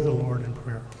 We go to the Lord in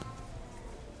prayer.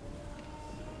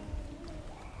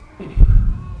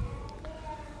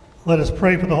 Let us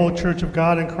pray for the whole church of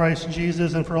God in Christ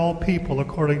Jesus and for all people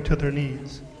according to their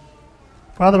needs.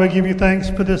 Father, we give you thanks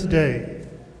for this day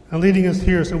and leading us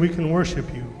here so we can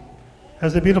worship you.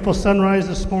 As the beautiful sunrise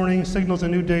this morning signals a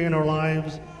new day in our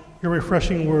lives, your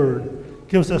refreshing word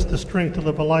gives us the strength to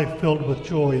live a life filled with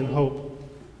joy and hope.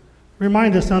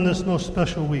 Remind us on this most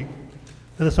special week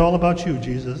that it's all about you,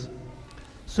 Jesus.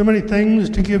 So many things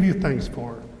to give you thanks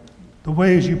for. The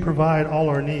ways you provide all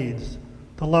our needs,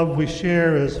 the love we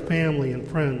share as family and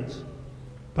friends.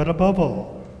 But above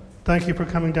all, thank you for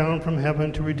coming down from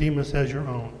heaven to redeem us as your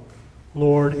own.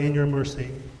 Lord, in your mercy.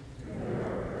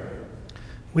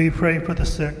 We pray for the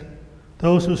sick,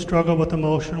 those who struggle with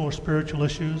emotional or spiritual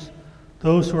issues,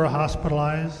 those who are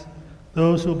hospitalized,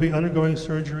 those who will be undergoing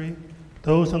surgery,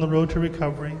 those on the road to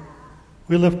recovery.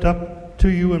 We lift up to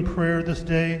you in prayer this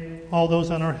day all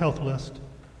those on our health list: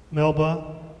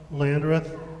 Melba,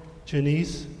 Landreth,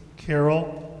 Janice,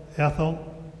 Carol, Ethel,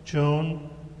 Joan,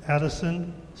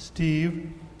 Addison,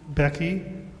 Steve, Becky,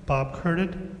 Bob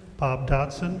Curtit, Bob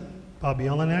Dotson, Bob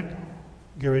Jelinek,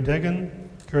 Gary Degan,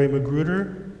 Gary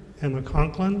Magruder, Emma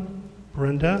Conklin,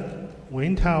 Brenda,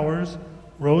 Wayne Towers,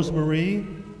 Rose Marie,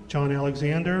 John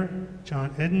Alexander, John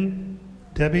Eden,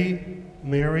 Debbie,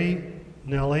 Mary,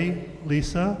 Nellie,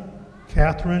 Lisa,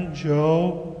 Catherine,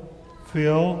 Joe,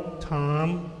 Phil,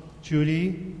 Tom,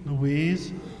 Judy,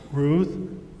 Louise, Ruth,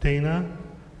 Dana,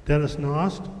 Dennis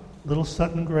Nost, Little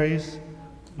Sutton Grace,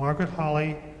 Margaret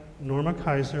Holly, Norma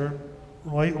Kaiser,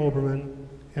 Roy Oberman,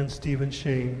 and Stephen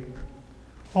Shane.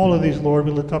 All of these, Lord,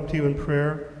 we lift up to you in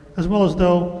prayer, as well as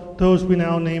those we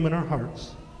now name in our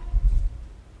hearts.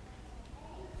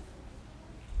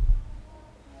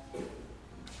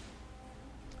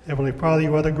 Heavenly Father,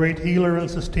 you are the great healer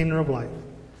and sustainer of life.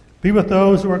 Be with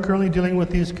those who are currently dealing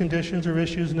with these conditions or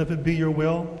issues, and if it be your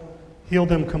will, heal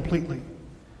them completely.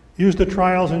 Use the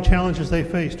trials and challenges they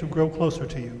face to grow closer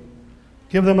to you.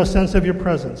 Give them a sense of your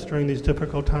presence during these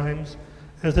difficult times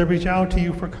as they reach out to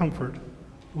you for comfort.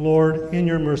 Lord, in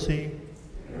your mercy.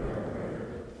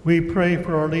 We pray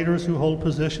for our leaders who hold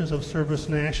positions of service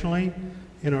nationally,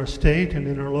 in our state, and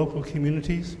in our local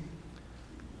communities.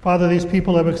 Father, these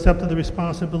people have accepted the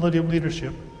responsibility of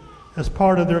leadership as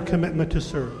part of their commitment to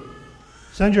serve.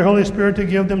 Send your Holy Spirit to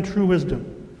give them true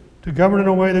wisdom, to govern in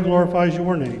a way that glorifies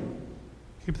your name.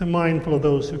 Keep them mindful of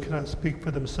those who cannot speak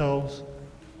for themselves,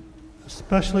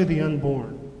 especially the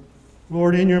unborn.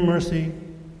 Lord, in your mercy,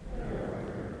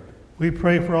 we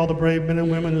pray for all the brave men and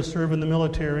women who serve in the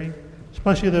military,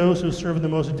 especially those who serve in the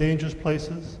most dangerous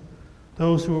places,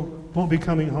 those who won't be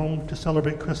coming home to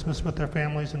celebrate Christmas with their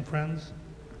families and friends.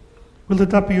 We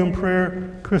lift up to you in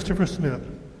prayer Christopher Smith,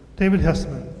 David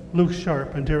Hessman, Luke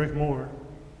Sharp, and Derek Moore.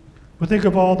 We think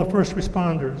of all the first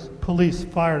responders, police,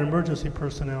 fire, and emergency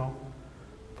personnel.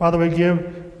 Father,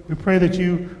 we pray that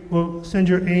you will send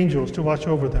your angels to watch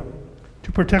over them,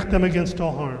 to protect them against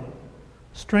all harm.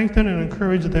 Strengthen and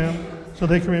encourage them so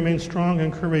they can remain strong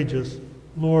and courageous.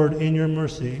 Lord, in your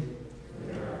mercy.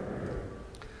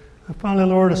 And finally,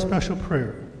 Lord, a special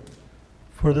prayer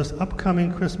for this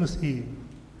upcoming Christmas Eve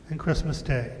and Christmas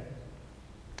Day.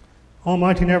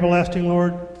 Almighty and everlasting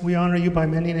Lord, we honor you by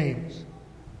many names.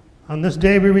 On this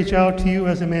day, we reach out to you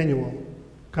as Emmanuel,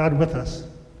 God with us.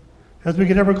 As we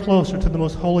get ever closer to the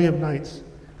most holy of nights,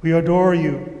 we adore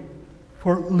you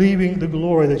for leaving the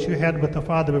glory that you had with the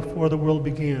Father before the world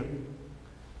began.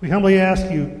 We humbly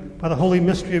ask you, by the holy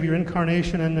mystery of your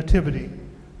incarnation and nativity,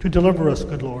 to deliver us,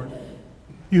 good Lord.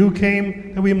 You who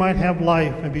came that we might have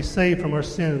life and be saved from our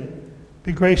sin,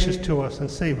 be gracious to us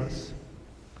and save us.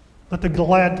 Let the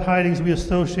glad tidings we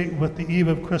associate with the eve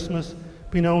of Christmas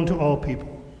be known to all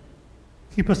people.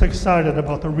 Keep us excited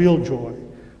about the real joy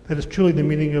that is truly the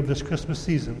meaning of this Christmas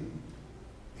season.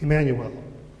 Emmanuel,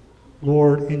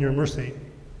 Lord, in your mercy.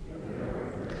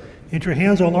 Into your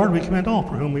hands, O Lord, we commend all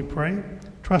for whom we pray,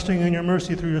 trusting in your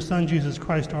mercy through your Son, Jesus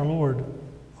Christ our Lord.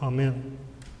 Amen.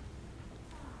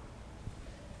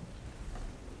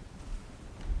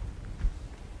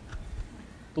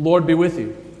 The Lord be with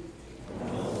you.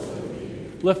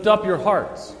 Lift up your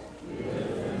hearts.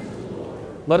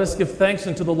 Let us give thanks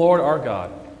unto the Lord our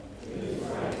God.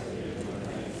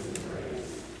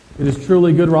 It is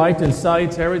truly good, right, and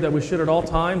salutary that we should at all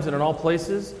times and in all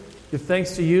places give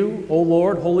thanks to you, O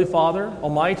Lord, Holy Father,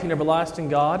 Almighty and everlasting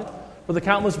God, for the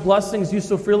countless blessings you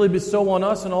so freely bestow on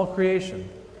us and all creation.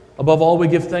 Above all, we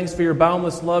give thanks for your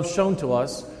boundless love shown to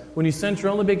us when you sent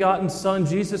your only begotten Son,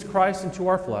 Jesus Christ, into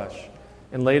our flesh,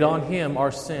 and laid on him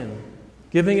our sin,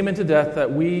 giving him into death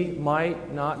that we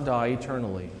might not die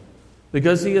eternally.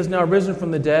 Because he is now risen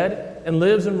from the dead and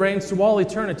lives and reigns to all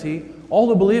eternity, all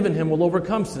who believe in him will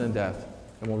overcome sin and death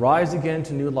and will rise again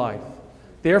to new life.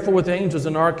 Therefore, with angels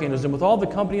and archangels and with all the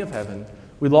company of heaven,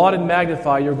 we laud and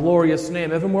magnify your glorious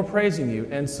name, evermore praising you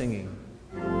and singing.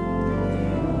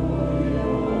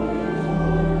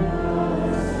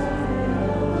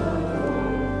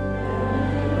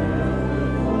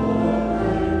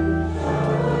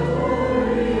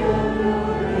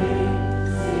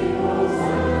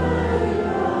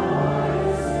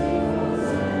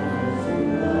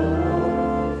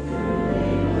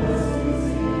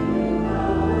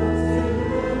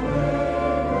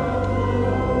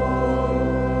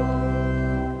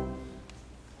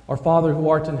 Our Father who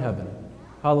art in heaven,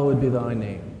 hallowed be thy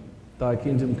name. Thy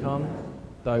kingdom come,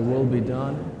 thy will be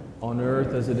done, on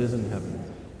earth as it is in heaven.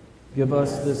 Give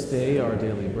us this day our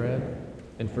daily bread,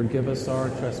 and forgive us our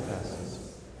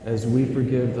trespasses, as we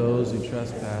forgive those who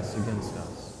trespass against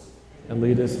us. And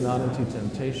lead us not into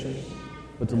temptation,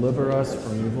 but deliver us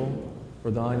from evil.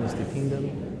 For thine is the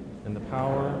kingdom, and the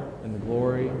power, and the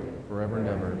glory, forever and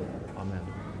ever. Amen.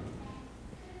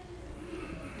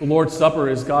 The Lord's Supper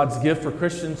is God's gift for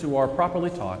Christians who are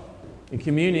properly taught. In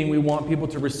communing, we want people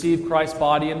to receive Christ's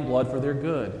body and blood for their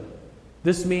good.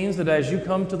 This means that as you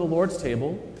come to the Lord's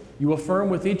table, you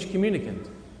affirm with each communicant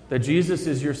that Jesus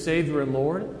is your Savior and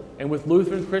Lord, and with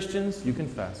Lutheran Christians, you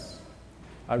confess.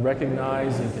 I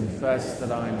recognize and confess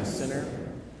that I am a sinner.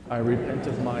 I repent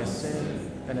of my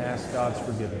sin and ask God's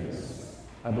forgiveness.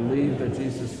 I believe that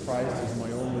Jesus Christ is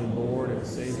my only Lord and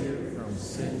Savior from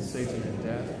sin, Satan, and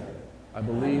death. I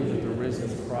believe that the risen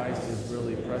Christ is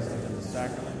really present in the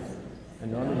sacrament,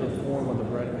 and under the form of the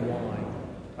bread and wine,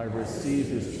 I receive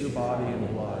his true body and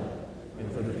blood,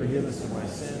 and for the forgiveness of my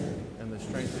sin and the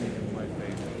strengthening of my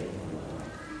faith.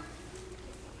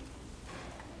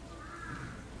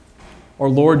 Our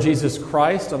Lord Jesus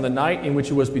Christ, on the night in which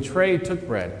he was betrayed, took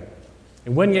bread.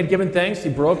 And when he had given thanks, he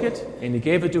broke it, and he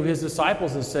gave it to his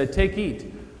disciples and said, "Take,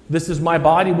 eat. This is my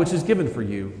body which is given for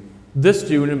you. This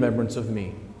do in remembrance of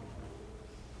me."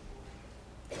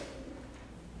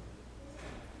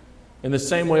 In the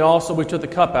same way also we took the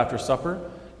cup after supper,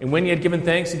 and when he had given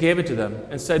thanks, he gave it to them,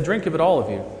 and said, "Drink of it, all of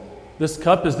you. This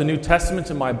cup is the New Testament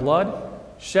in my blood,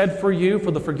 shed for you for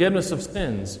the forgiveness of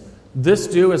sins. This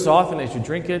do as often as you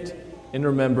drink it in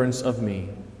remembrance of me."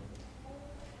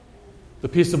 The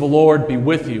peace of the Lord be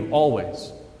with you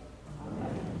always.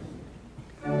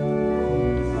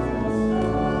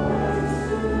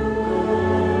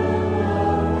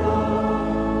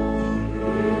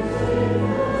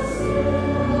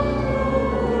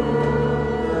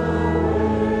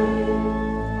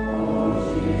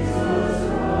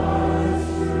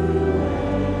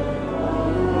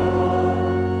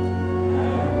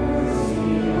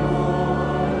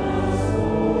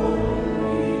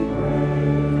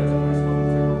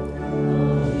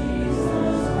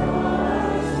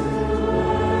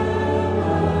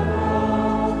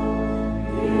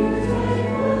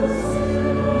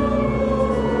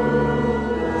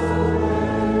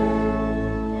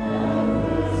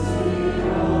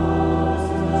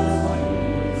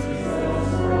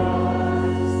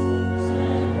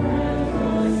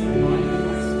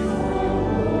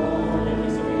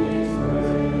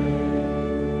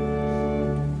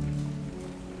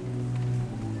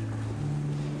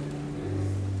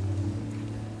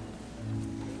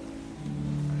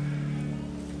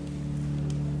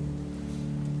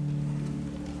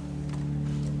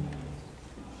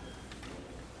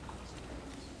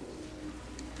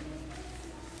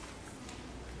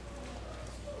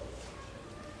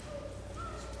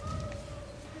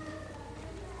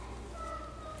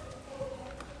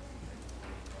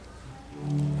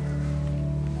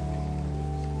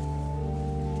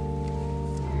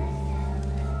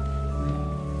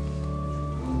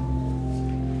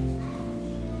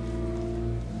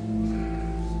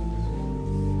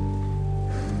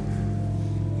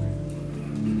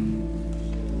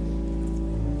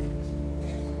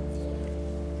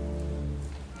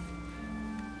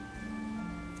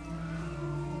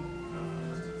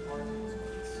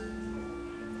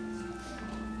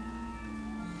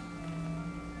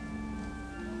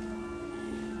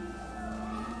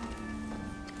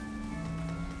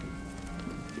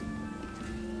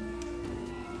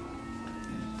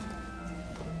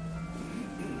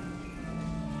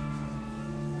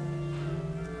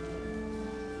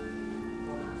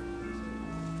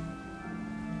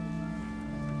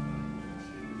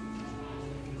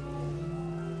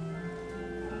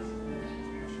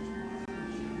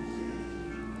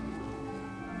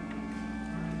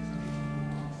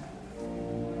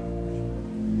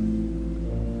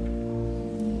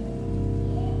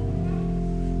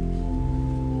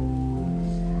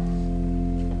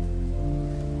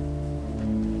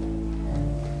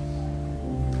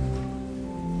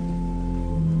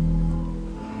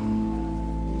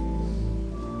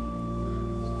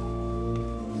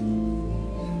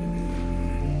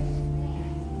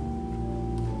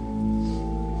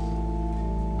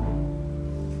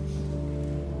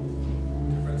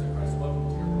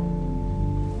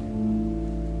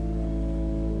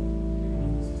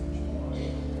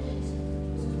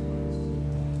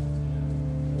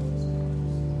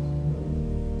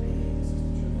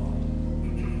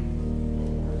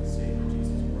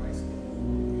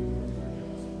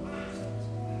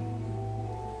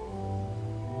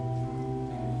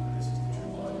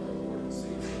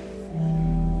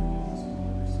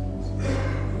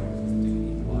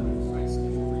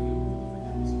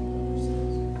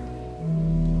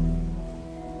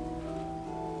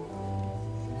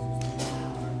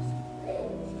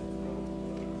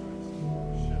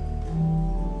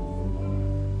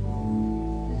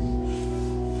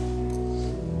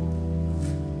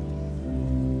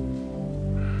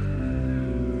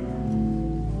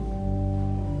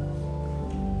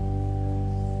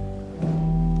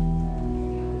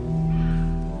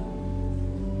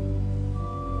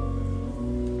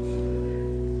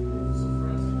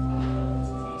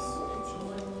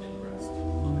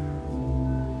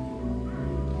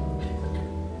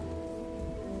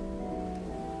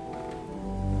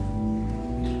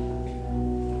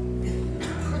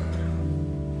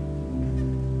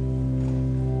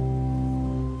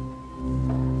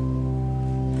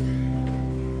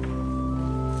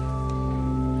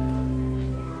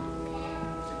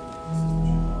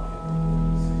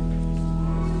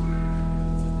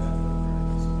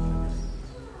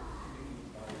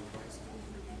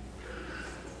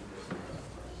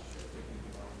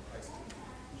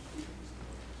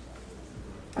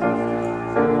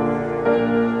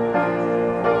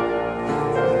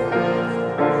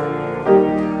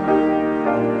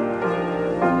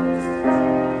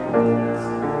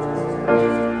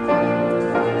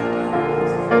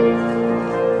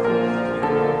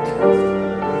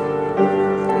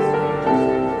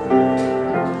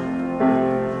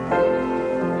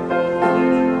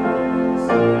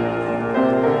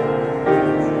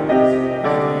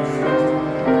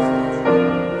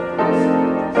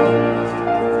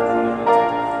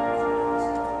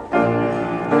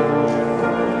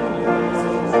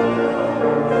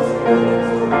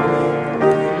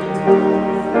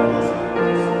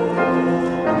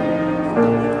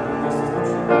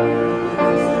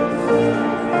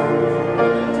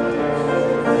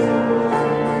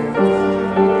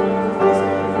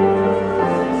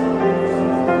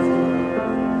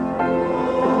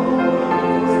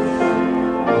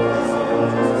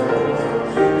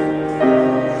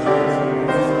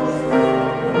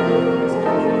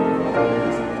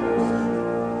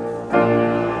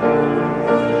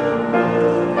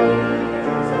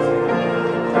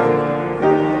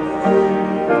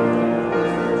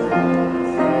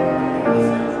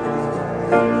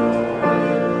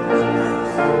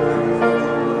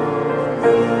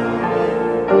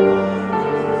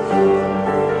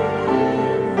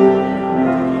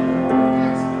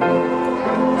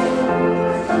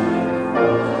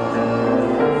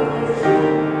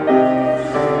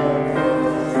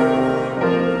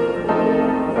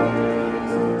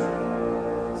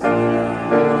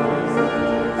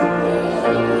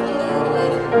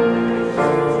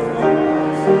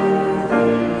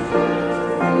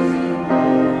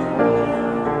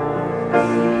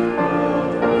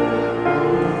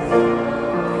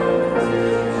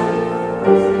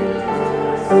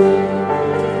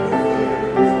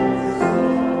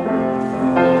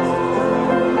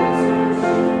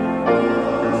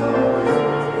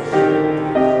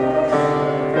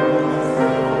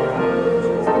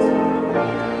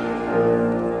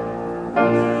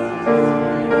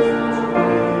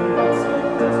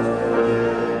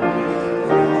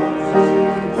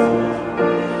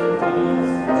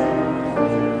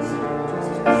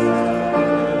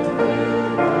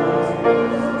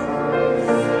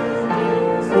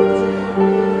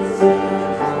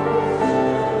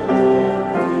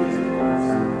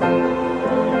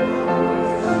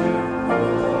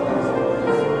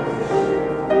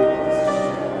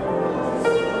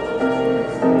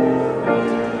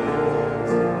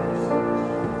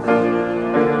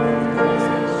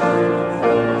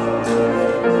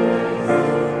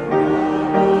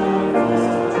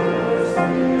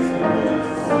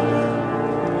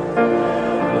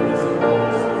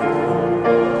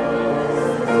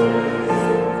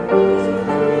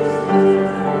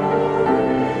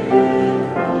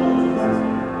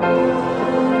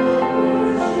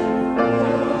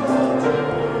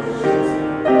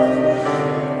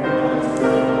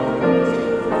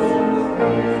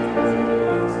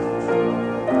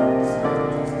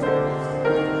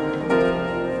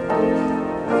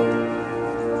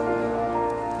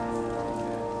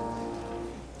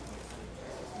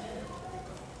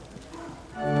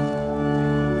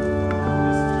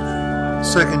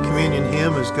 Second communion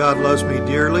hymn is God Loves Me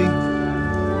Dearly.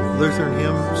 Lutheran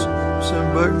Hymns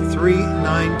Songbook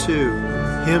 392.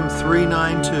 Hymn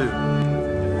 392.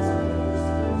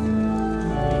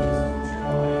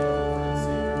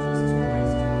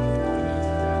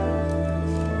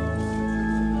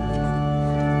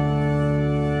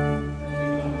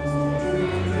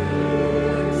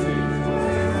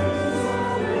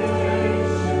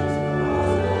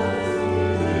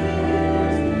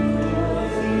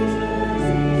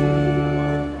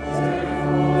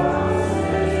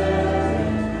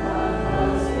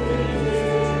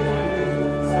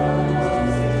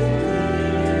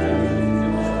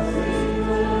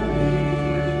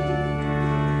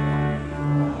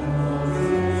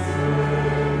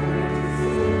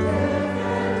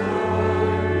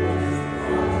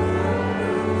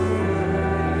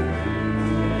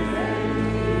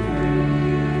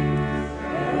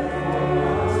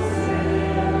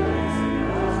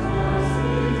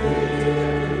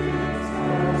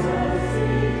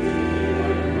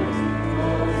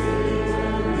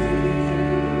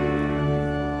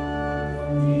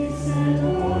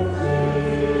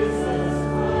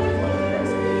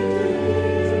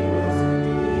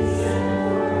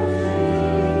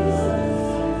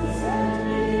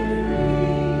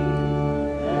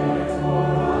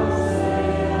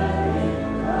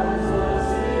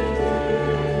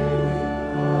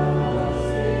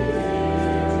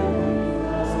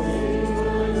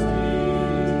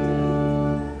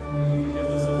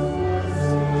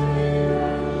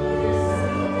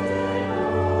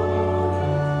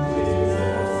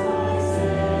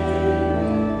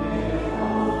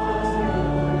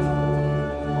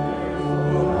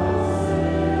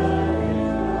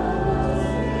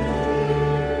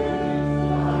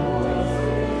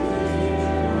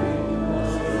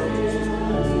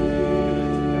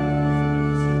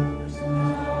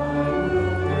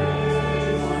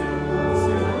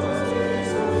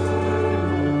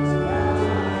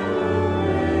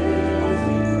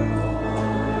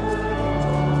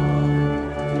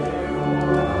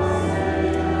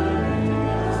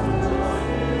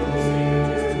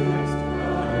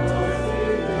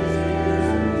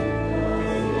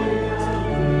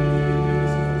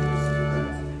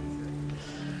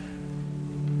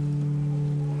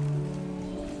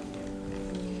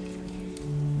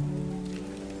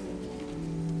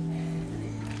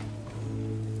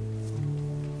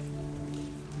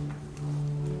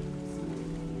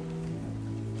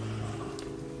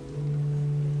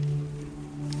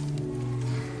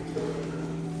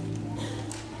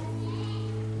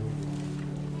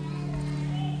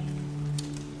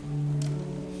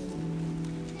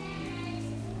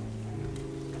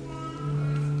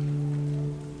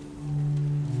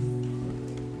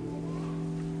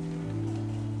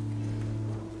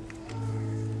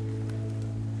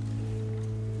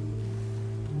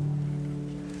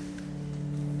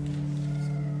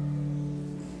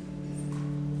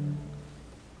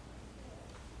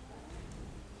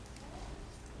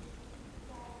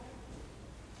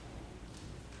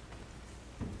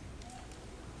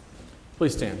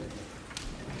 Please stand.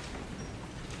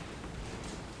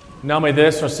 Now may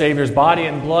this, our Savior's body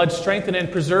and blood, strengthen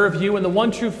and preserve you in the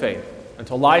one true faith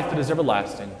until life that is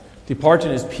everlasting. Depart in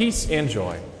his peace and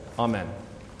joy. Amen.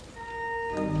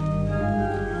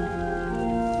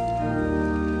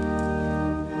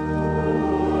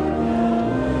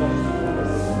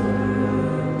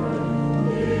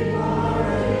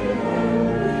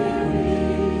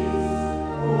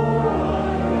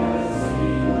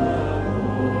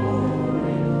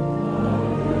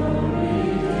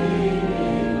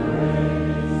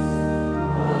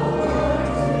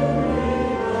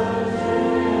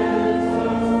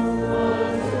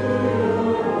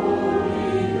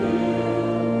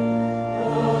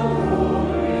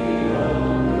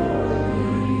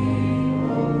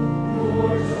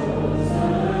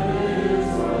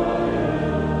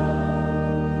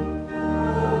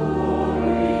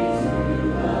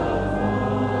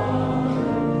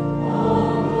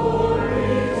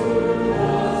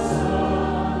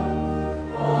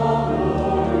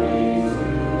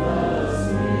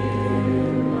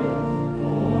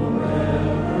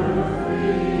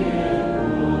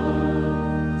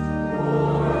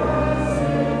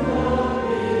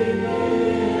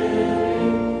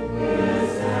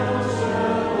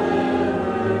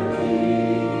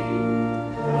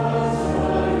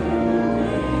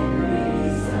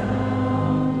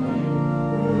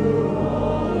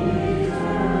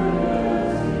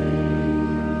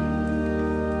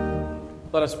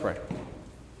 Let us pray.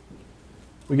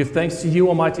 We give thanks to you,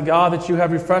 Almighty God, that you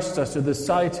have refreshed us to this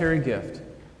salutary gift.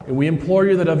 And we implore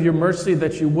you that of your mercy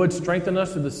that you would strengthen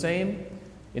us to the same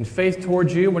in faith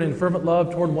towards you and in fervent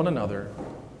love toward one another.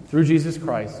 Through Jesus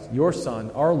Christ, your Son,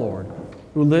 our Lord,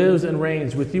 who lives and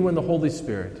reigns with you in the Holy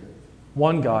Spirit,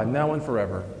 one God, now and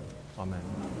forever. Amen.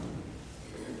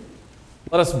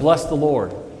 Let us bless the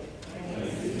Lord.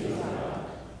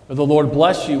 May the Lord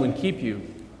bless you and keep you.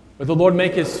 May the Lord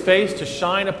make his face to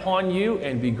shine upon you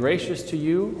and be gracious to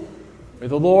you. May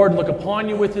the Lord look upon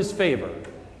you with his favor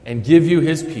and give you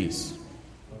his peace.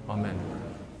 Amen.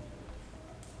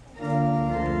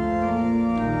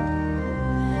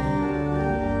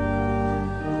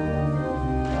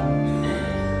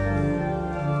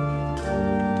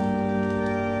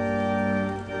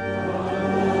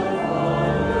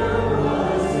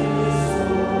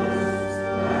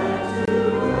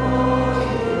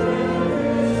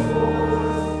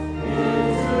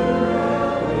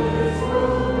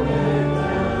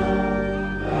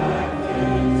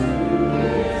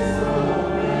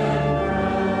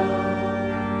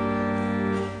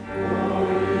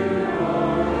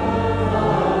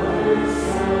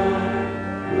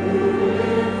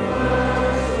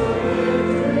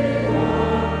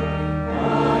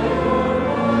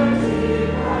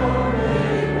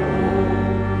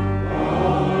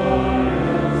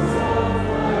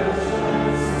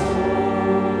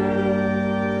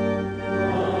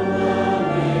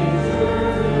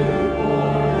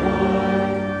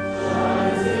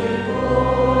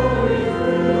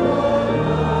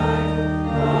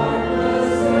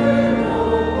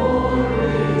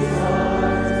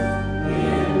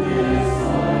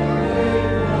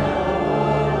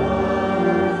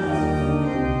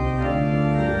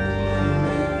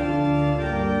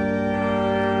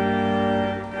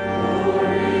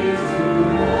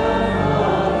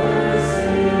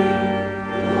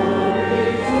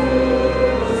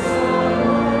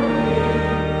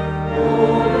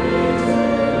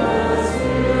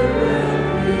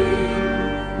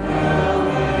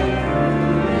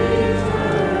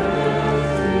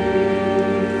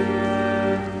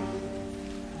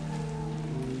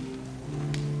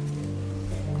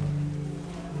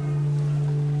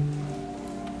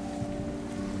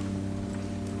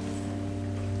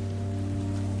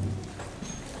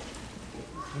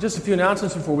 Just a few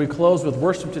announcements before we close with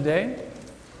worship today.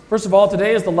 First of all,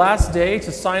 today is the last day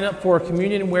to sign up for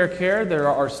communion and wear care. There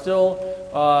are still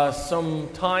some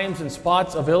times and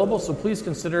spots available, so please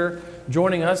consider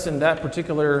joining us in that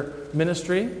particular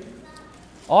ministry.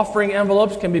 Offering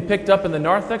envelopes can be picked up in the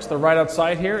narthex. They're right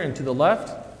outside here and to the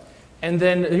left. And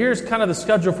then here's kind of the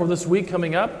schedule for this week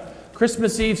coming up.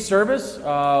 Christmas Eve service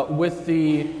with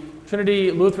the Trinity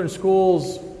Lutheran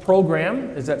Schools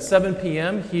program is at 7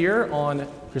 p.m. here on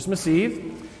Christmas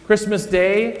Eve. Christmas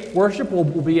Day worship will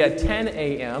be at 10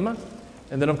 a.m.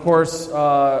 And then, of course,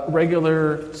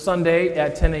 regular Sunday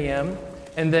at 10 a.m.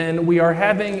 And then we are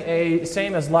having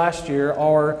same as last year,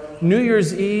 our New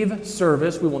Year's Eve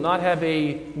service. We will not have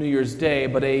a New Year's Day,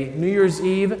 but a New Year's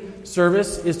Eve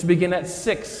service is to begin at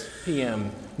 6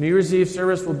 p.m. New Year's Eve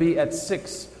service will be at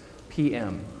 6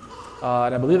 p.m.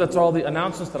 And I believe that's all the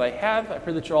announcements that I have. I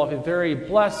pray that you all have a very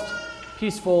blessed,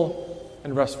 peaceful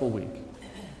and restful week.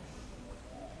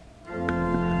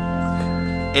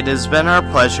 It has been our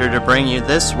pleasure to bring you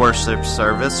this worship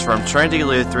service from Trinity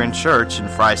Lutheran Church in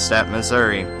Freistatt,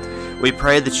 Missouri. We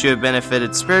pray that you have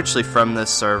benefited spiritually from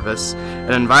this service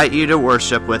and invite you to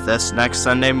worship with us next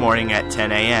Sunday morning at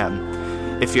 10 a.m.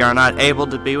 If you are not able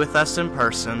to be with us in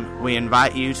person, we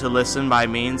invite you to listen by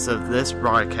means of this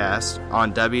broadcast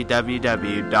on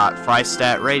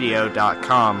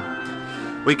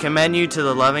www.freistattradio.com. We commend you to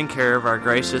the loving care of our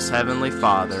gracious Heavenly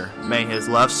Father. May His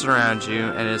love surround you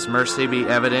and His mercy be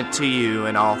evident to you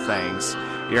in all things.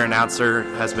 Your announcer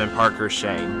has been Parker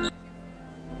Shane.